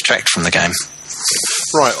 And does it detract from the game?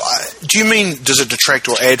 Right. Do you mean, does it detract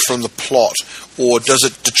or add from the plot, or does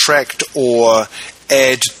it detract or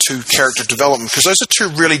add to character development? Because those are two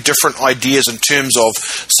really different ideas in terms of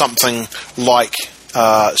something like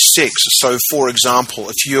sex. So, for example,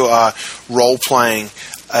 if you are role-playing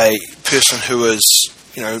a person who is,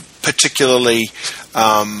 particularly,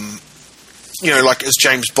 like as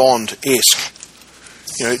James Bond-esque,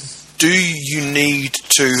 do you need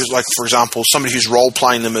to, like, for example, somebody who's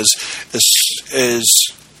role-playing them is,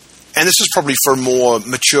 and this is probably for a more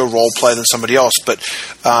mature role-play than somebody else, but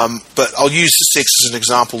I'll use the sex as an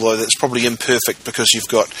example, though that's probably imperfect because you've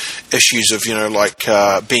got issues of,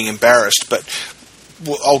 being embarrassed, but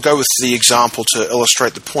I'll go with the example to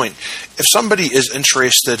illustrate the point. If somebody is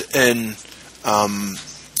interested in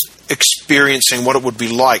experiencing what it would be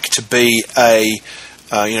like to be a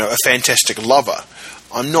fantastic lover,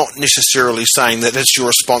 I'm not necessarily saying that it's your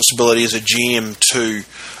responsibility as a GM to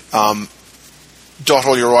dot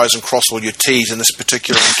all your I's and cross all your T's in this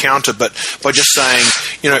particular encounter, but by just saying,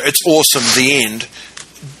 it's awesome, the end,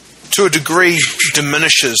 to a degree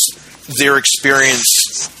diminishes their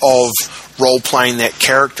experience of role-playing that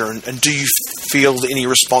character. And do you feel any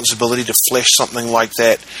responsibility to flesh something like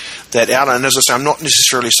that out? And as I say, I'm not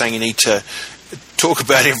necessarily saying you need to talk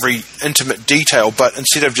about every intimate detail, but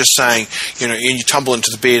instead of just saying, you tumble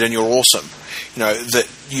into the bed and you're awesome, that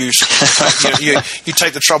you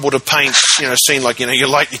take the trouble to paint, scene like, you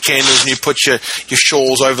light your candles and you put your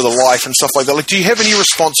shawls over the wife and stuff like that. Like, do you have any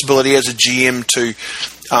responsibility as a GM to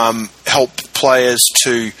help players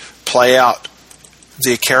to play out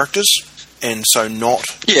their characters and so not?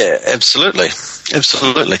 Yeah, absolutely.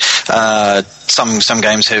 Some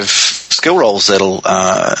games have skill rolls that'll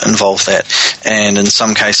involve that, and in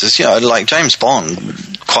some cases, like James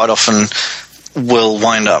Bond quite often will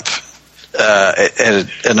wind up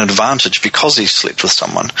at an advantage because he slept with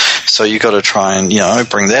someone. So you've got to try and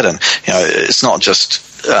bring that in. It's not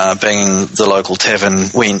just being the local tavern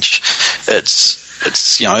wench. It's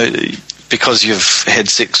because you've had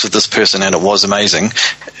sex with this person and it was amazing,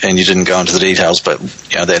 and you didn't go into the details, but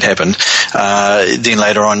that happened. Then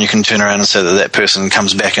later on, you can turn around and say that person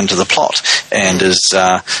comes back into the plot and is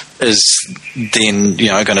then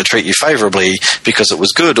going to treat you favourably because it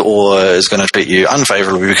was good, or is going to treat you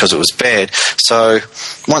unfavourably because it was bad. So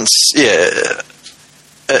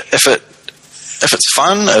if it's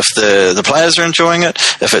fun, if the players are enjoying it,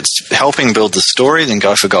 if it's helping build the story, then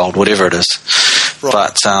go for gold, whatever it is. Right.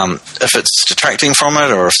 But if it's detracting from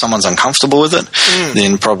it, or if someone's uncomfortable with it,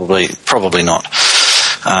 then probably not.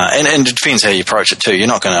 And it depends how you approach it too. You're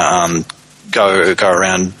not going to go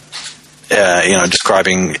around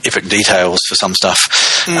describing epic details for some stuff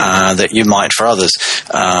that you might for others.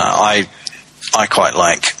 I quite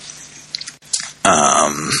like.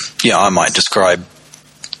 I might describe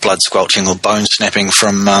blood squelching or bone snapping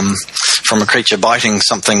from a creature biting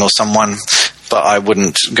something or someone, but I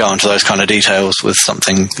wouldn't go into those kind of details with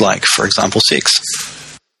something like, for example, sex.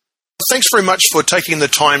 Thanks very much for taking the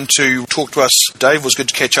time to talk to us, Dave. It was good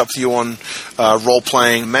to catch up with you on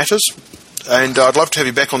role-playing matters. And I'd love to have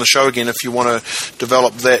you back on the show again if you want to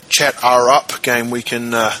develop that Chat R Up game. We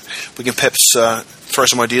can perhaps throw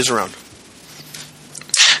some ideas around.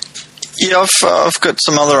 Yeah, I've got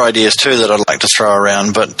some other ideas too that I'd like to throw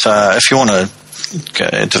around, but if you want to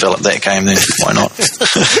develop that game, then why not?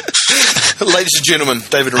 Ladies and gentlemen,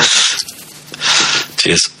 David Red.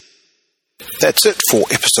 Cheers. That's it for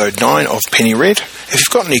episode 9 of Penny Red. If you've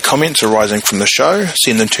got any comments arising from the show,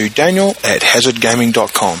 send them to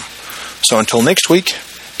Daniel@hazardgaming.com. So until next week,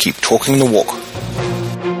 keep talking the walk.